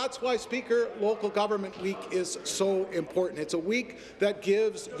 That's why, Speaker, Local Government Week is so important. It's a week that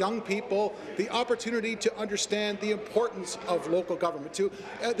gives young people the opportunity to understand the importance of local government, to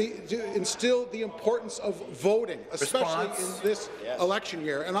instill the importance of voting, especially in this election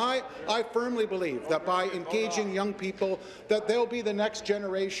year. And I firmly believe that by engaging young people, that they'll be the next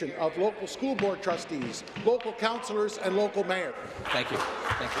generation of local school board trustees, local councillors, and local mayors. Thank you.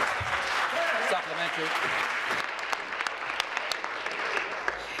 Thank you. Supplementary.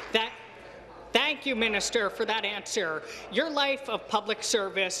 Thank you, Minister, for that answer. Your life of public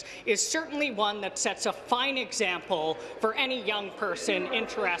service is certainly one that sets a fine example for any young person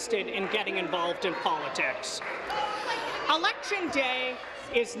interested in getting involved in politics. Election Day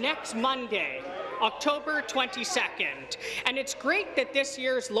is next Monday, October 22nd, and it's great that this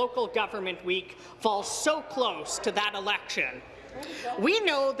year's Local Government Week falls so close to that election. We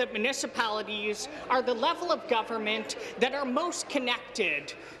know that municipalities are the level of government that are most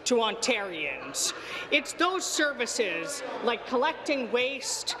connected to Ontarians. It's those services like collecting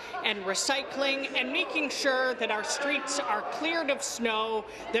waste and recycling and making sure that our streets are cleared of snow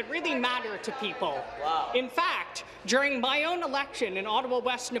that really matter to people. In fact, during my own election in Ottawa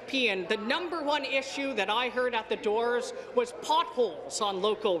West Nepean, the #1 issue that I heard at the doors was potholes on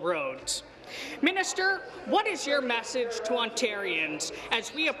local roads. Minister, what is your message to Ontarians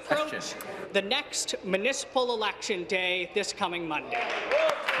as we approach the next municipal election day this coming Monday?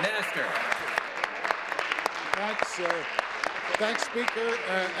 Minister. Thanks, Speaker.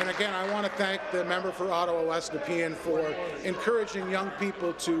 And again, I want to thank the member for Ottawa West Nepean for encouraging young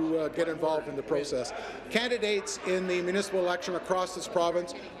people to get involved in the process. Candidates in the municipal election across this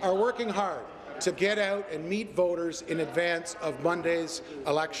province are working hard to get out and meet voters in advance of Monday's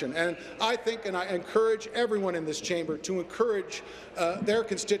election. And I think, and I encourage everyone in this chamber to encourage their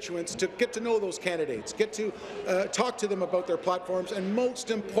constituents to get to know those candidates, get to talk to them about their platforms, and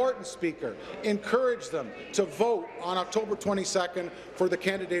most important, Speaker, encourage them to vote on October 22nd for the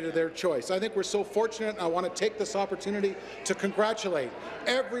candidate of their choice. I think we're so fortunate, and I want to take this opportunity to congratulate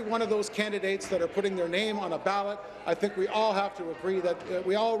every one of those candidates that are putting their name on a ballot. I think we all have to agree that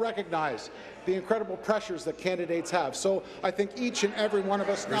we all recognize the incredible pressures that candidates have. So I think each and every one of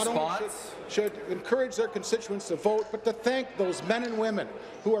us not only should encourage their constituents to vote, but to thank those men and women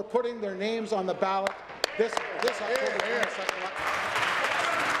who are putting their names on the ballot this October 22nd.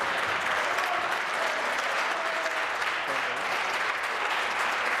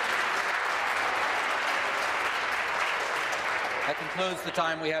 That concludes the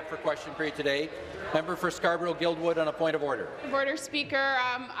time we have for question period today. Member for Scarborough-Guildwood on a point of order. Order, Speaker.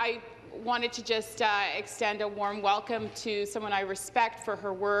 I wanted to just extend a warm welcome to someone I respect for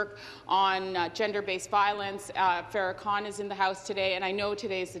her work on gender-based violence. Farah Khan is in the House today, and I know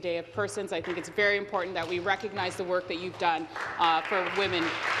today is the Day of Persons. I think it's very important that we recognize the work that you've done for women.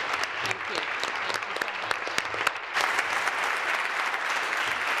 Thank you.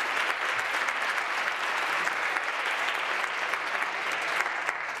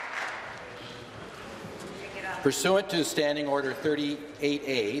 Pursuant to Standing Order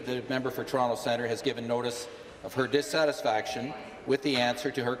 38A, the member for Toronto Centre has given notice of her dissatisfaction with the answer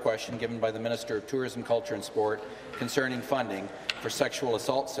to her question given by the Minister of Tourism, Culture and Sport concerning funding for sexual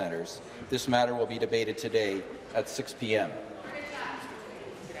assault centres. This matter will be debated today at 6 p.m.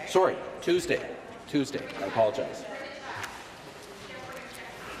 Sorry, Tuesday. I apologize.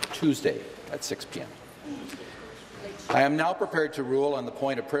 Tuesday at 6 p.m. I am now prepared to rule on the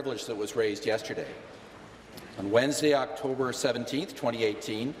point of privilege that was raised yesterday. On Wednesday, October 17,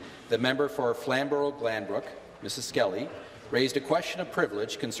 2018, the member for Flamborough-Glanbrook, Mrs. Skelly, raised a question of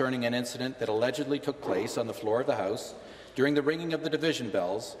privilege concerning an incident that allegedly took place on the floor of the House during the ringing of the division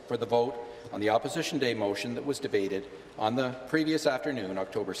bells for the vote on the Opposition Day motion that was debated on the previous afternoon,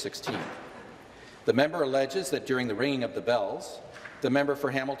 October 16. The member alleges that during the ringing of the bells, the member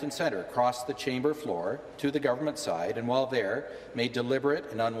for Hamilton Centre crossed the chamber floor to the government side and, while there, made deliberate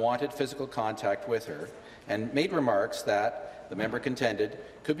and unwanted physical contact with her and made remarks that the member contended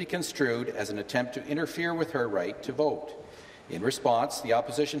could be construed as an attempt to interfere with her right to vote. In response, the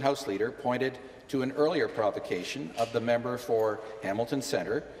opposition House Leader pointed to an earlier provocation of the member for Hamilton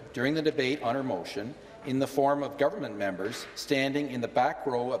Centre during the debate on her motion in the form of government members standing in the back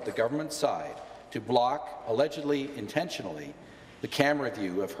row of the government side to block, allegedly intentionally, the camera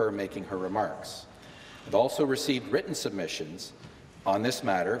view of her making her remarks. I've also received written submissions on this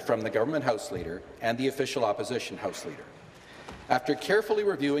matter from the government House Leader and the official opposition House Leader. After carefully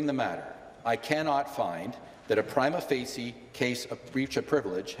reviewing the matter, I cannot find that a prima facie case of breach of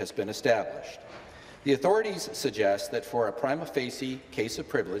privilege has been established. The authorities suggest that for a prima facie case of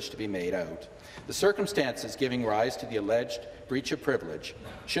privilege to be made out, the circumstances giving rise to the alleged breach of privilege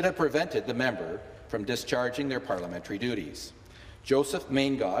should have prevented the member from discharging their parliamentary duties. Joseph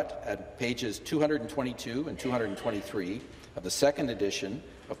Maingott, at pages 222 and 223 of the second edition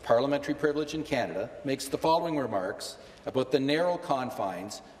of Parliamentary Privilege in Canada, makes the following remarks about the narrow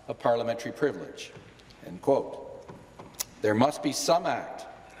confines of parliamentary privilege. End quote. There must be some act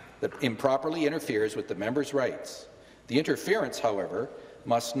that improperly interferes with the member's rights. The interference, however,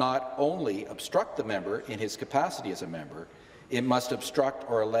 must not only obstruct the member in his capacity as a member, it must obstruct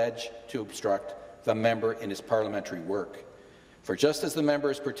or allege to obstruct the member in his parliamentary work. For just as the member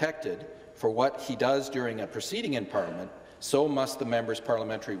is protected for what he does during a proceeding in Parliament, so must the member's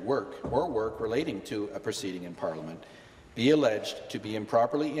parliamentary work or work relating to a proceeding in Parliament be alleged to be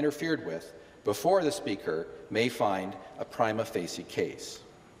improperly interfered with before the Speaker may find a prima facie case."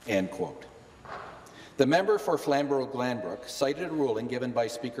 End quote. The member for Flamborough-Glanbrook cited a ruling given by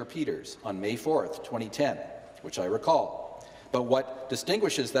Speaker Peters on May 4, 2010, which I recall. But what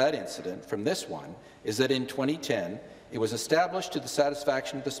distinguishes that incident from this one is that in 2010, it was established to the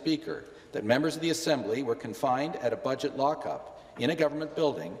satisfaction of the Speaker that members of the Assembly were confined at a budget lockup in a government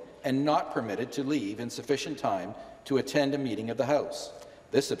building and not permitted to leave in sufficient time to attend a meeting of the House.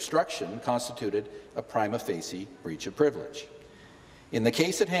 This obstruction constituted a prima facie breach of privilege. In the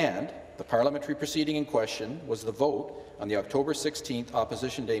case at hand, the parliamentary proceeding in question was the vote on the October 16th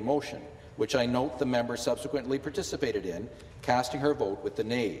Opposition Day motion, which I note the member subsequently participated in, casting her vote with the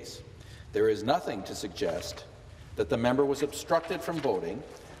nays. There is nothing to suggest that the member was obstructed from voting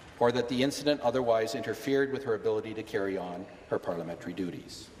or that the incident otherwise interfered with her ability to carry on her parliamentary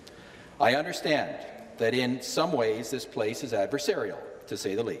duties. I understand that in some ways this place is adversarial, to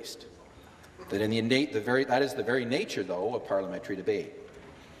say the least. That is the very nature, though, of parliamentary debate.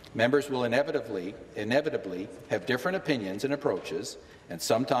 Members will inevitably have different opinions and approaches, and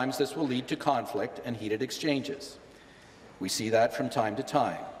sometimes this will lead to conflict and heated exchanges. We see that from time to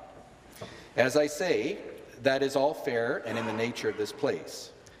time. As I say, that is all fair and in the nature of this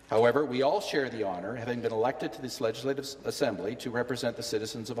place. However, we all share the honour, having been elected to this Legislative Assembly, to represent the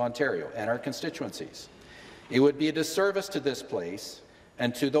citizens of Ontario and our constituencies. It would be a disservice to this place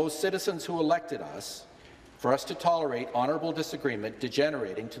and to those citizens who elected us for us to tolerate honourable disagreement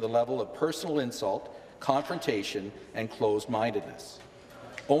degenerating to the level of personal insult, confrontation, and closed-mindedness.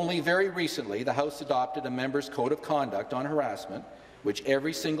 Only very recently, the House adopted a member's code of conduct on harassment, which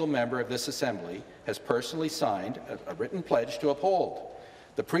every single member of this Assembly has personally signed a written pledge to uphold.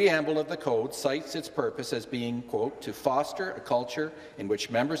 The preamble of the code cites its purpose as being, quote, to foster a culture in which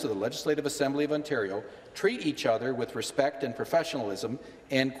members of the Legislative Assembly of Ontario treat each other with respect and professionalism,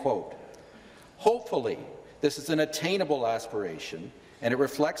 end quote. Hopefully, this is an attainable aspiration, and it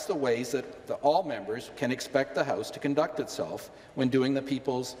reflects the ways that all members can expect the House to conduct itself when doing the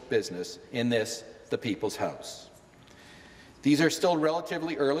people's business in this, the People's House. These are still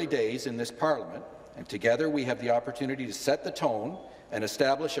relatively early days in this Parliament, and together we have the opportunity to set the tone and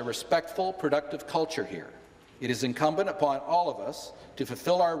establish a respectful, productive culture here. It is incumbent upon all of us to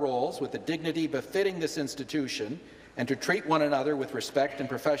fulfill our roles with the dignity befitting this institution and to treat one another with respect and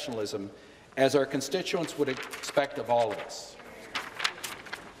professionalism as our constituents would expect of all of us.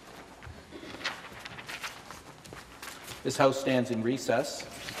 This House stands in recess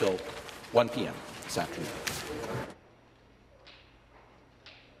until 1 p.m. this afternoon.